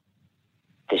world.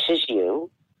 This is you.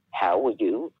 How will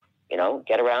you,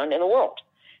 get around in the world?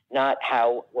 Not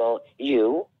how will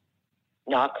you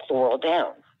knock the world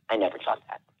down. I never thought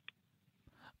that.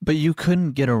 But you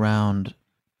couldn't get around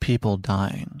people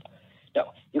dying.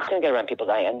 No, you couldn't get around people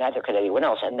dying, and neither could anyone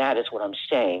else. And that is what I'm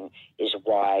saying is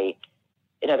why,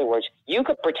 in other words, you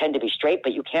could pretend to be straight,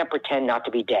 but you can't pretend not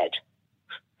to be dead.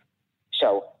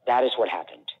 So that is what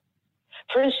happened.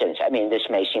 For instance, this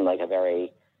may seem like a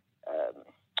very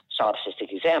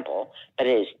solipsistic example, but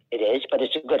it is, but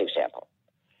it's a good example.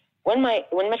 When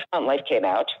Metropolitan Life came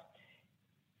out,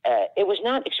 it was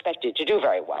not expected to do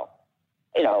very well.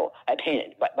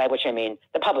 By which I mean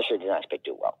the publisher did not expect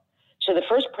to do well. So the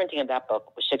first printing of that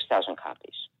book was 6,000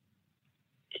 copies.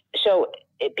 So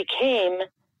it became,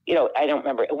 I don't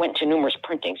remember, it went to numerous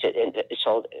printings. It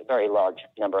sold a very large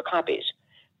number of copies.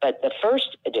 But the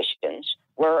first editions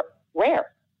were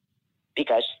rare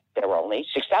because there were only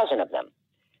 6,000 of them.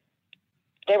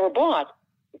 They were bought,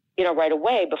 right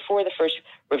away before the first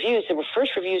reviews. The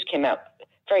first reviews came out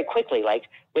very quickly, like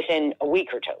within a week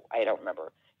or two. I don't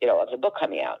remember. of the book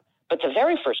coming out. But the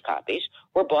very first copies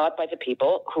were bought by the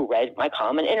people who read my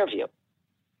column and interview.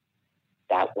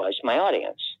 That was my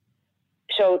audience.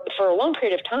 So for a long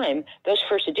period of time, those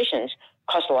first editions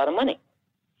cost a lot of money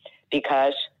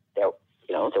because there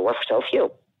were so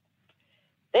few.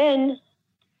 Then,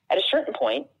 at a certain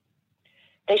point,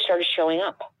 they started showing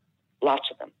up, lots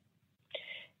of them.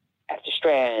 At the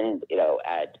Strand,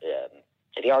 at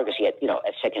the Argosy, at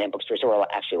secondhand bookstores. There were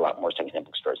actually a lot more secondhand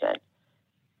bookstores then.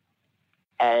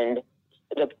 And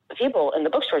the people in the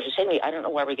bookstores would say to me, I don't know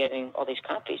why we're getting all these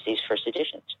copies, these first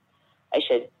editions. I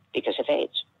said, because of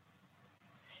AIDS.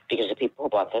 Because the people who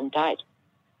bought them died.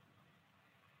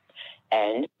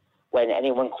 And when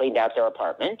anyone cleaned out their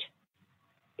apartment,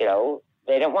 they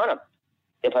didn't want them.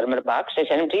 They put them in a box, they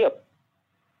sent them to you.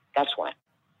 That's why.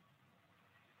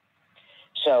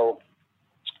 So,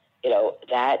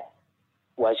 that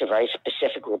was a very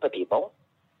specific group of people.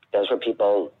 Those were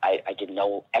people, I didn't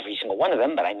know every single one of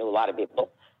them, but I knew a lot of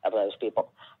those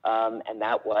people. And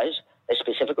that was a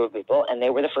specific group of people, and they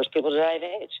were the first people to die of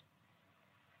AIDS.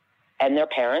 And their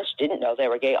parents didn't know they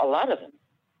were gay, a lot of them.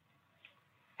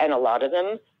 And a lot of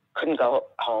them couldn't go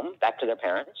home, back to their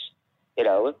parents.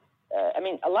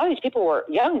 A lot of these people were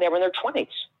young, they were in their 20s.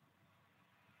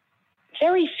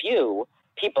 Very few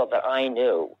people that I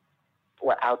knew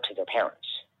were out to their parents.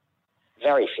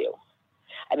 Very few.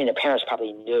 Their parents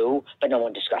probably knew, but no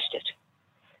one discussed it.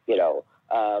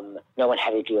 No one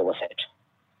had to deal with it.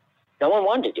 No one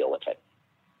wanted to deal with it.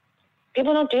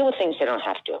 People don't deal with things they don't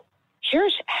have to.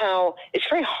 Here's how, it's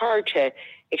very hard to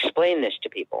explain this to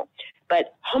people,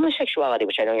 but homosexuality,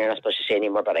 which I know you're not supposed to say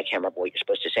anymore, but I can't remember what you're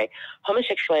supposed to say,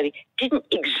 homosexuality didn't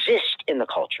exist in the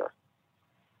culture.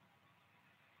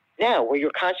 Now, where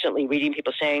you're constantly reading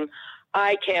people saying,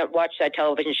 I can't watch that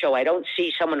television show. I don't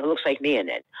see someone who looks like me in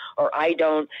it. Or I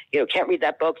don't, can't read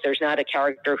that book. There's not a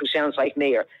character who sounds like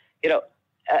me. Or,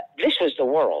 this was the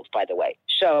world, by the way.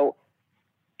 So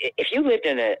if you lived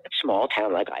in a small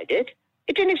town like I did,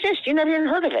 it didn't exist. You never even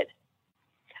heard of it,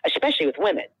 especially with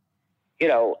women.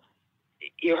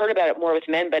 You heard about it more with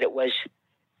men, but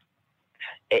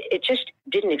it just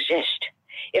didn't exist.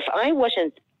 If I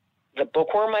wasn't the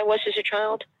bookworm I was as a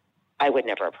child, I would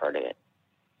never have heard of it.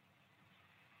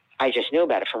 I just knew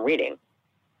about it from reading.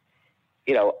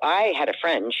 I had a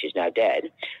friend, she's now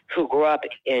dead, who grew up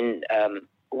in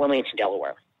Wilmington,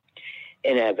 Delaware,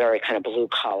 in a very kind of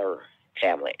blue-collar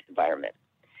family environment.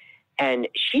 And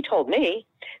she told me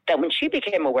that when she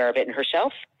became aware of it in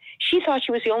herself, she thought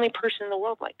she was the only person in the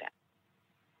world like that.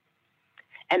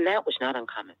 And that was not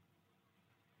uncommon.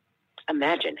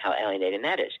 Imagine how alienating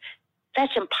that is.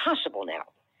 That's impossible now.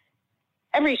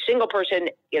 Every single person,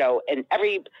 in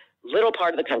every little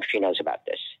part of the country knows about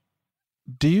this.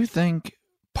 Do you think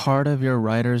part of your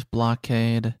writer's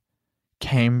blockade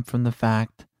came from the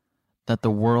fact that the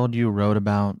world you wrote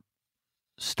about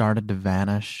started to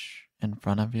vanish in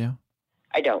front of you?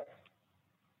 I don't.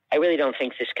 I really don't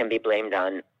think this can be blamed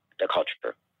on the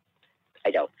culture.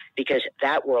 I don't. Because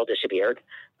that world disappeared,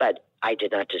 but I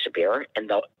did not disappear, and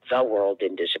the world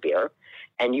didn't disappear.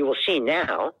 And you will see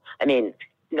now,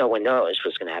 no one knows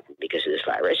what's going to happen because of this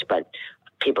virus, but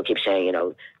people keep saying,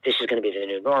 this is going to be the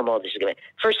new normal.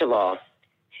 First of all,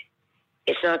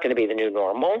 it's not going to be the new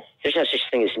normal. There's no such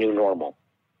thing as new normal.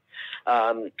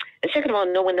 And second of all,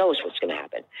 no one knows what's going to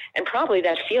happen. And probably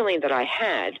that feeling that I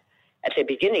had at the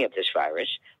beginning of this virus,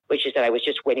 which is that I was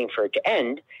just waiting for it to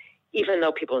end, even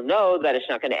though people know that it's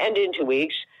not going to end in 2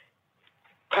 weeks,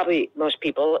 probably most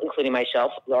people, including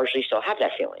myself, largely still have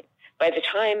that feeling. By the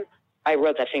time I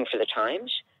wrote that thing for the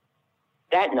Times,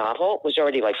 that novel was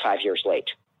already like 5 years late.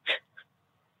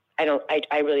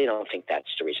 I really don't think that's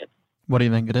the reason. What do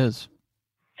you think it is?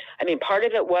 Part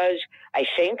of it was, I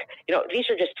think, these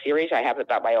are just theories I have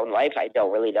about my own life. I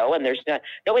don't really know, and there's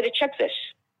no way to check this,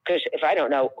 because if I don't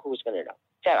know, who's going to know?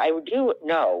 That I do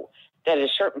know that at a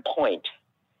certain point,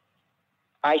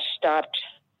 I stopped.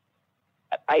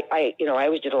 I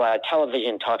always did a lot of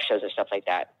television talk shows and stuff like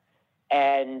that,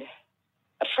 and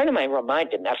a friend of mine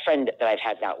reminded me, a friend that I've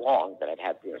had that long, that I've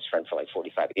had this friend for like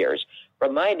 45 years,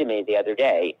 reminded me the other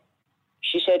day.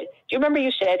 She said, do you remember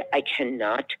you said, I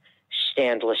cannot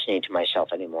stand listening to myself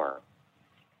anymore?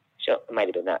 So it might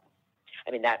have been that.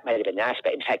 That might have been an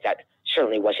aspect. In fact, that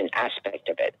certainly was an aspect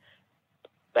of it.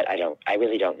 But I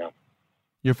really don't know.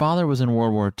 Your father was in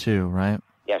World War II, right?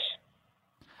 Yes.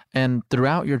 And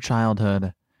throughout your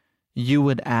childhood, you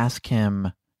would ask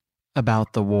him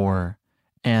about the war.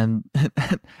 And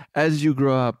as you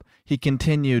grew up, he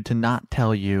continued to not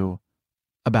tell you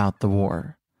about the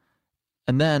war.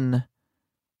 And then,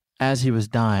 as he was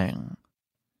dying,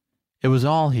 it was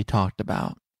all he talked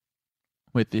about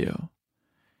with you.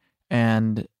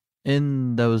 And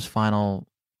in those final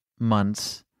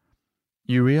months,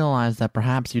 you realized that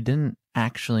perhaps you didn't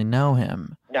actually know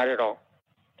him. Not at all.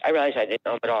 I realized I didn't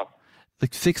know him at all.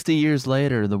 Like 60 years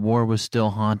later, the war was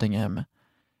still haunting him.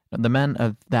 The men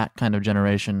of that kind of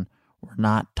generation were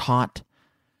not taught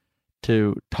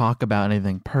to talk about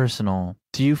anything personal.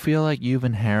 Do you feel like you've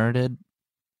inherited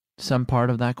some part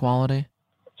of that quality?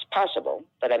 It's possible,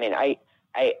 but I mean,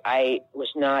 I was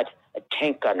not a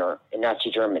tank gunner in Nazi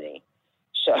Germany,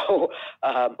 so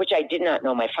which I did not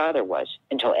know my father was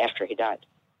until after he died.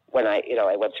 When I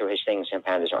went through his things and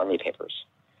found his army papers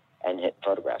and hit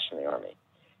photographs from the army,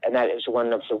 and that is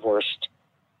one of the worst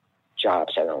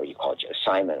jobs. I don't know what you call it,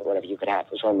 assignment or whatever you could have.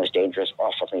 It was one of the most dangerous,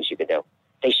 awful things you could do.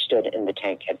 They stood in the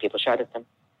tank and people shot at them.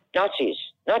 Nazis,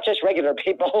 not just regular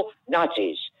people,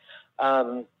 Nazis.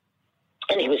 And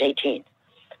he was 18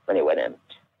 when he went in.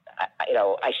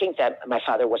 I think that my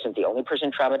father wasn't the only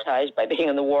person traumatized by being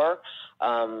in the war.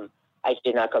 I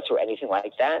did not go through anything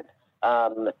like that.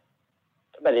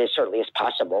 But it certainly is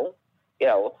possible.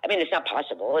 I mean, it's not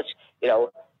possible. It's,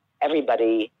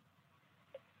 everybody,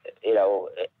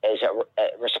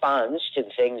 responds to the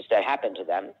things that happen to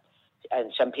them.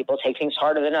 And some people take things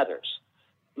harder than others.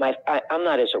 I'm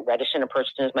not as reticent a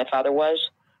person as my father was.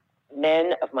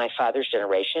 Men of my father's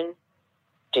generation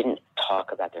didn't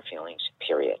talk about their feelings,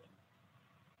 period.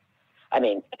 I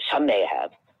mean, some may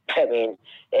have. I mean,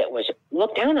 it was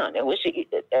looked down on. It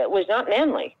was not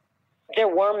manly. There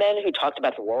were men who talked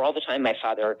about the war all the time. My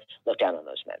father looked down on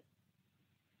those men.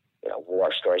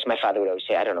 War stories. My father would always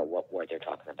say, I don't know what war they're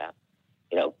talking about.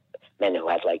 Men who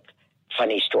had,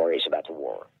 funny stories about the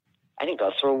war. I didn't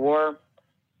go through a war.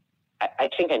 I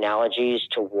think analogies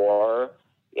to war,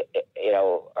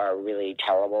 are really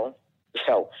terrible.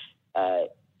 So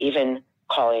even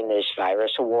calling this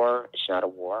virus a war, it's not a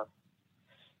war.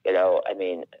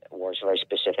 War is a very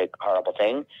specific, horrible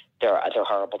thing. There are other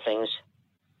horrible things.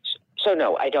 So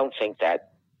no, I don't think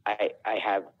that I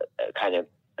have a kind of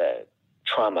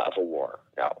trauma of a war.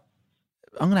 No.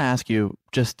 I'm going to ask you,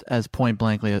 just as point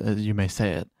blankly as you may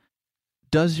say it,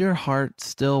 does your heart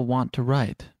still want to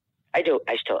write? I do.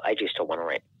 I do still want to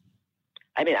write.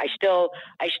 I mean, I still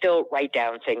write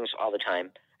down things all the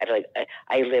time. I feel like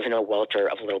I live in a welter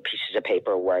of little pieces of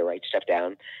paper where I write stuff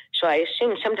down. So I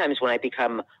assume sometimes when I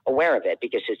become aware of it,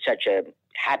 because it's such a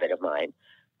habit of mine,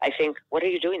 I think, what are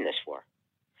you doing this for?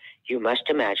 You must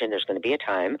imagine there's going to be a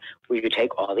time where you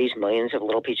take all these millions of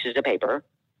little pieces of paper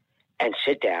and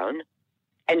sit down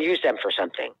and use them for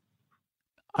something.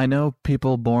 I know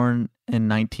people born in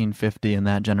 1950 in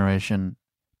that generation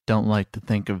don't like to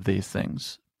think of these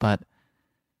things, but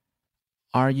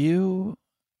are you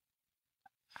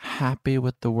happy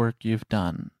with the work you've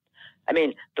done? I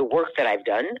mean, the work that I've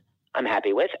done, I'm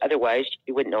happy with. Otherwise,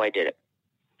 you wouldn't know I did it.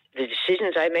 The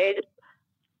decisions I made,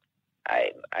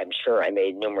 I'm sure I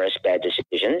made numerous bad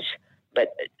decisions,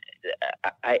 but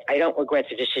I don't regret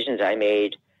the decisions I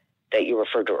made that you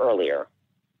referred to earlier.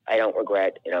 I don't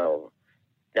regret,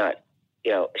 not,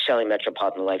 selling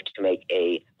Metropolitan Life to make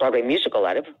a Broadway musical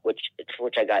out of, for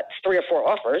which I got 3 or 4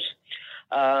 offers.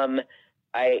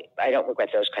 I don't regret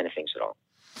those kind of things at all.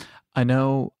 I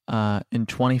know in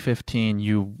 2015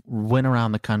 you went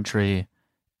around the country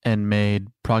and made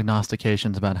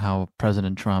prognostications about how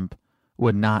President Trump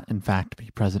would not, in fact,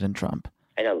 be President Trump.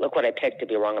 I know. Look what I picked to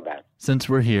be wrong about. Since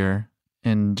we're here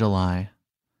in July,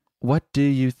 what do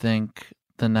you think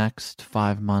the next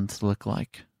 5 months look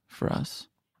like for us?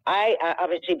 I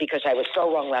obviously, because I was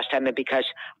so wrong last time and because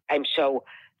I'm so,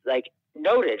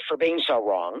 noted for being so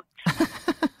wrong,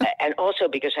 and also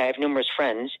because I have numerous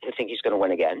friends who think he's going to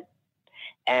win again,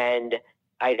 and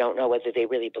I don't know whether they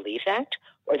really believe that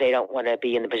or they don't want to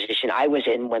be in the position I was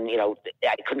in when,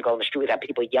 I couldn't go on the street without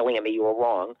people yelling at me, you were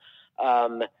wrong.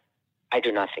 I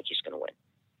do not think he's going to win.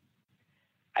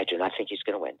 I do not think he's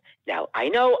going to win. Now, I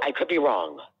know I could be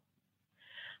wrong.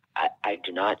 I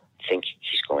do not think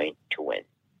he's going to win.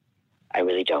 I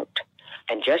really don't.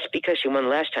 And just because he won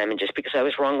last time and just because I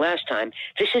was wrong last time,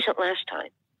 this isn't last time.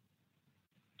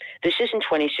 This isn't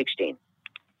 2016.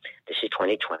 This is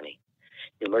 2020.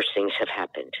 Numerous things have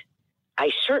happened.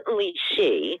 I certainly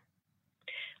see,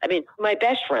 my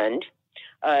best friend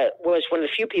was one of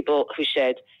the few people who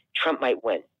said Trump might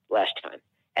win last time.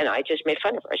 And I just made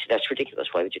fun of her. I said, that's ridiculous.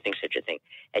 Why would you think such a thing?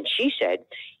 And she said,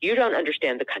 you don't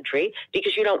understand the country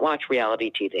because you don't watch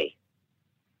reality TV.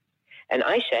 And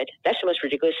I said, that's the most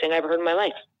ridiculous thing I ever heard in my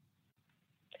life.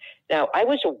 Now, I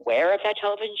was aware of that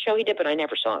television show he did, but I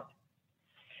never saw it.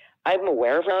 I'm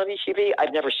aware of reality TV.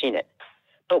 I've never seen it.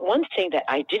 But one thing that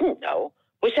I didn't know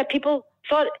was that people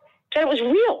thought that it was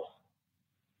real.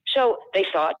 So they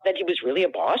thought that he was really a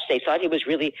boss. They thought he was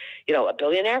really, a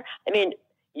billionaire. I mean,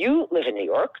 you live in New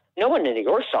York. No one in New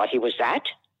York thought he was that.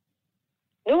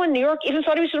 No one in New York even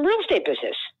thought he was in the real estate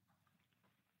business.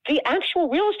 The actual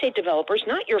real estate developers,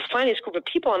 not your finest group of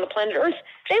people on the planet Earth,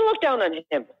 they looked down on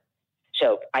him.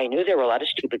 So I knew there were a lot of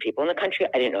stupid people in the country.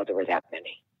 I didn't know there were that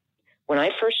many. When I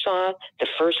first saw the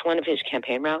first one of his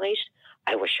campaign rallies,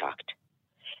 I was shocked.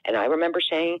 And I remember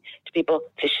saying to people,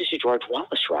 this is a George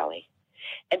Wallace rally.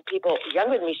 And people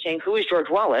younger than me saying, who is George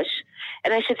Wallace?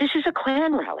 And I said, this is a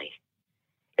Klan rally.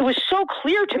 It was so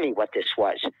clear to me what this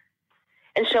was.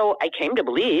 And so I came to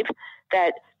believe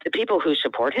that the people who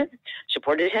supported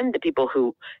him, the people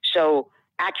who so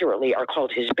accurately are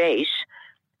called his base,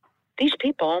 these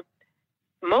people,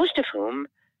 most of whom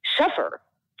suffer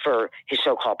for his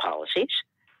so-called policies,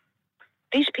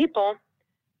 these people,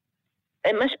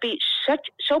 it must be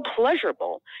so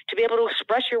pleasurable to be able to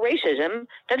express your racism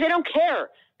that they don't care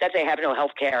that they have no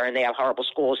health care and they have horrible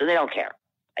schools and they don't care,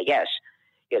 I guess,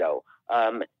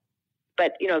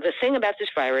 But, the thing about this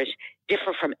virus,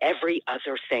 different from every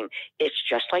other thing, it's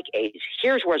just like AIDS.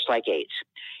 Here's where it's like AIDS.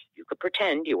 You could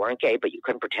pretend you weren't gay, but you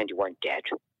couldn't pretend you weren't dead.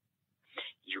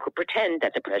 You could pretend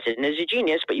that the president is a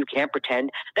genius, but you can't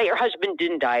pretend that your husband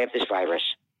didn't die of this virus.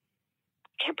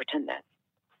 You can't pretend that.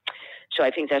 So I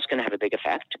think that's going to have a big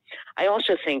effect. I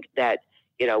also think that,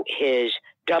 his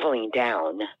doubling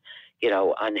down,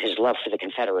 on his love for the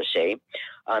Confederacy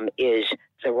is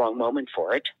the wrong moment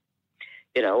for it.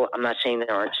 I'm not saying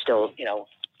there aren't still,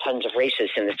 tons of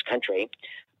racists in this country,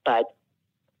 but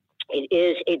it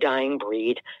is a dying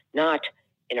breed, not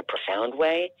in a profound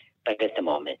way, but at the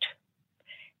moment.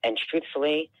 And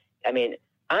truthfully,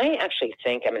 I actually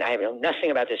think, I know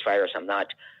nothing about this virus. I'm not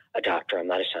a doctor. I'm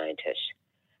not a scientist.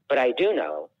 But I do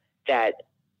know that,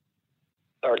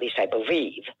 or at least I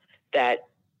believe, that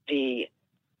the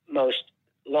most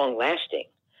long-lasting,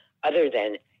 other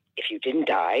than if you didn't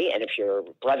die and if your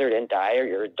brother didn't die or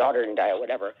your daughter didn't die or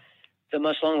whatever, the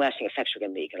most long-lasting effects are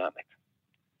going to be economic.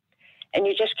 And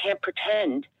you just can't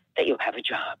pretend that you have a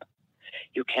job.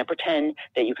 You can't pretend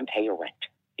that you can pay your rent.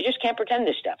 You just can't pretend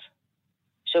this stuff.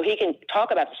 So he can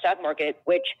talk about the stock market,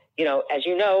 which, as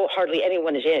you know, hardly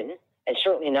anyone is in, and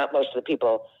certainly not most of the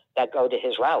people that go to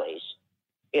his rallies,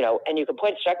 and you can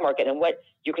point to the stock market, and what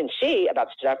you can see about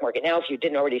the stock market now, if you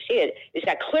didn't already see it, is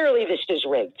that clearly this is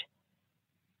rigged.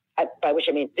 By which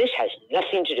I mean this has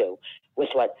nothing to do with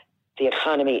what the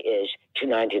economy is to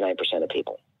 99% of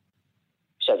people.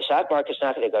 So the stock market's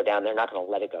not going to go down. They're not going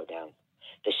to let it go down.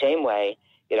 The same way,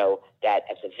 that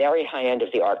at the very high end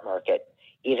of the art market,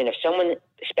 even if someone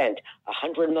spent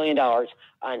 $100 million on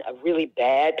a really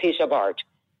bad piece of art,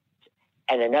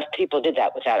 and enough people did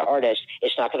that with that artist,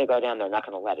 it's not going to go down. They're not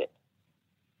going to let it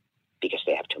because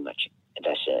they have too much. And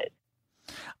that's it.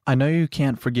 I know you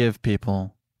can't forgive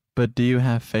people, but do you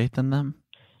have faith in them?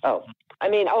 I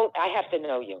have to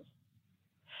know you.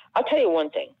 I'll tell you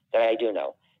one thing that I do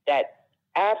know, that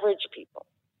average people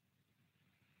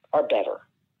are better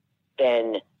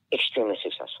than extremely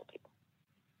successful people.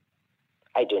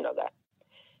 I do know that.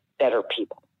 Better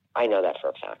people. I know that for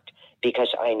a fact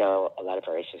because I know a lot of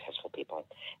very successful people.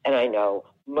 And I know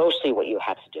mostly what you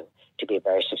have to do to be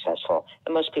very successful.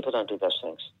 And most people don't do those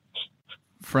things.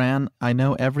 Fran, I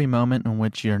know every moment in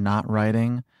which you're not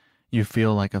writing, you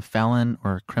feel like a felon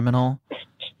or a criminal.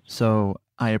 So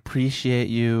I appreciate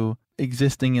you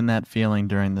existing in that feeling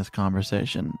during this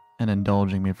conversation and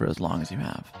indulging me for as long as you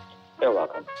have. You're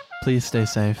welcome. Please stay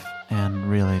safe, and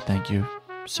really thank you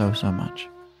so, so much.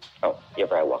 Oh, you're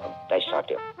very welcome. Nice to talk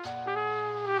to you.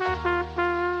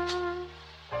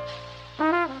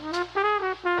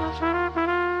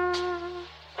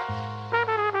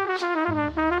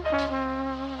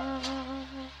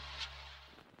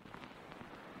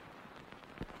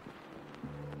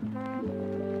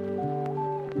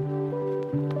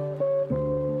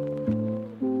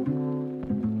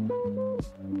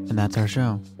 And that's our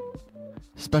show.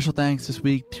 Special thanks this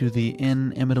week to the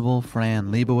inimitable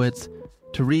Fran Lebowitz.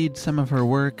 To read some of her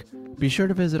work, be sure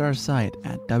to visit our site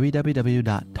at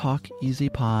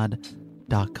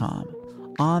www.talkeasypod.com.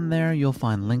 On there, you'll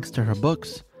find links to her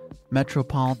books,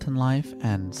 Metropolitan Life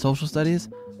and Social Studies,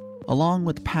 along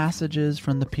with passages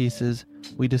from the pieces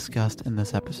we discussed in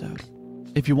this episode.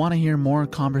 If you want to hear more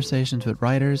conversations with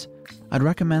writers, I'd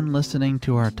recommend listening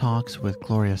to our talks with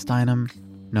Gloria Steinem,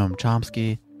 Noam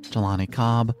Chomsky, Jelani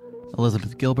Cobb,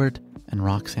 Elizabeth Gilbert, and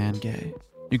Roxane Gay.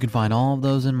 You can find all of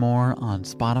those and more on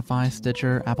Spotify,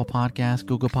 Stitcher, Apple Podcasts,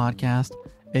 Google Podcasts,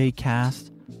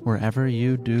 Acast, wherever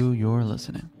you do your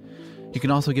listening. You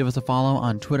can also give us a follow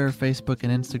on Twitter, Facebook,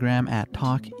 and Instagram at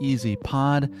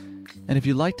TalkEasyPod. And if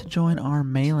you'd like to join our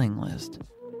mailing list,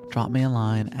 drop me a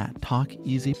line at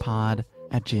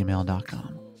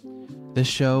talkeasypod@gmail.com. This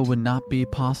show would not be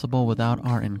possible without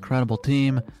our incredible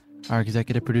team. Our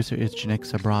executive producer is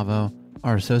Janixa Bravo.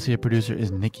 Our associate producer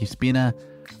is Nikki Spina.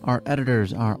 Our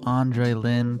editors are Andre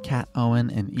Lin, Kat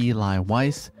Owen, and Eli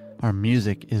Weiss. Our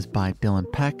music is by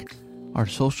Dylan Peck. Our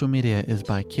social media is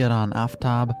by Kiran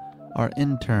Aftab. Our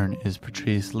intern is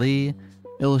Patrice Lee.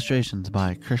 Illustrations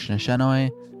by Krishna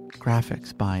Shenoy.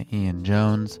 Graphics by Ian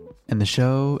Jones. And the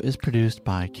show is produced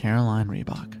by Caroline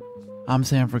Reebok. I'm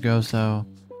Sam Fragoso.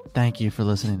 Thank you for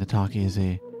listening to Talk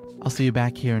Easy. I'll see you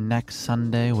back here next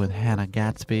Sunday with Hannah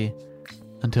Gatsby.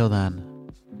 Until then,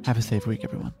 have a safe week,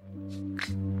 everyone.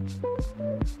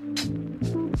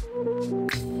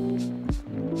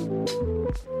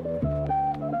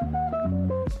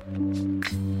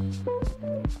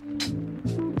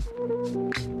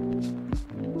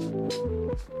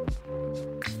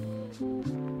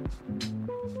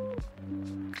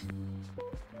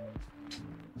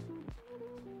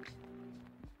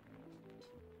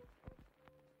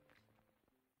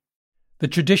 The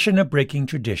tradition of breaking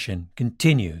tradition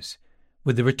continues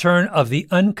with the return of the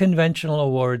Unconventional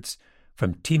Awards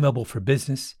from T-Mobile for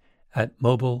Business at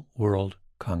Mobile World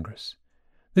Congress.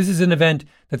 This is an event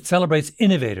that celebrates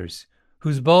innovators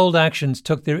whose bold actions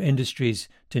took their industries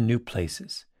to new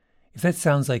places. If that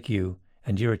sounds like you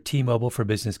and you're a T-Mobile for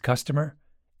Business customer,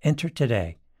 enter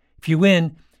today. If you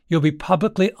win, you'll be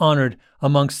publicly honored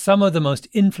amongst some of the most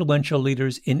influential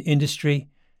leaders in industry.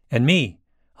 And me,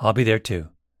 I'll be there too.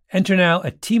 Enter now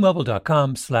at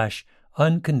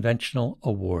tmobile.com/unconventional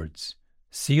awards.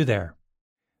 See you there.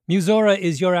 Musora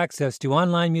is your access to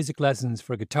online music lessons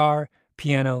for guitar,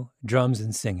 piano, drums,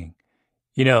 and singing.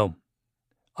 You know,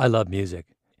 I love music,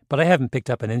 but I haven't picked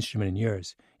up an instrument in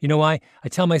years. You know why? I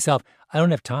tell myself, I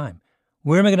don't have time.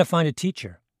 Where am I going to find a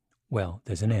teacher? Well,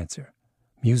 there's an answer.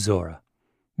 Musora.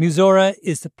 Musora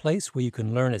is the place where you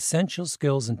can learn essential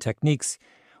skills and techniques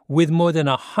with more than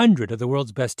 100 of the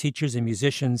world's best teachers and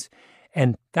musicians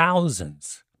and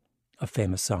thousands of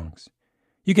famous songs.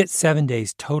 You get 7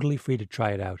 days totally free to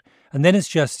try it out, and then it's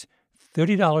just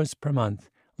 $30 per month,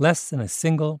 less than a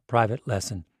single private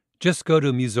lesson. Just go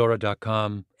to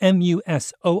Musora.com,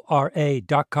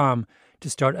 Musora.com, to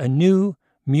start a new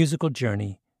musical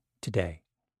journey today.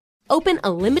 Open a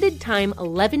limited-time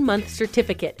 11-month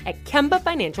certificate at Kemba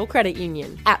Financial Credit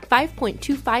Union. At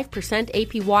 5.25%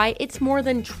 APY, it's more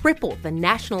than triple the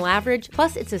national average,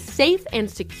 plus it's a safe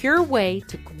and secure way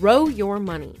to grow your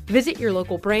money. Visit your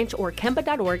local branch or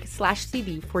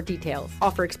kemba.org/cb for details.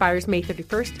 Offer expires May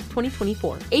 31st,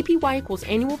 2024. APY equals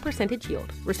annual percentage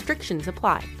yield. Restrictions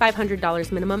apply.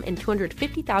 $500 minimum and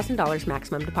 $250,000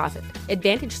 maximum deposit.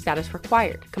 Advantage status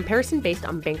required. Comparison based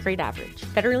on bank rate average.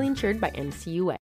 Federally insured by NCUA.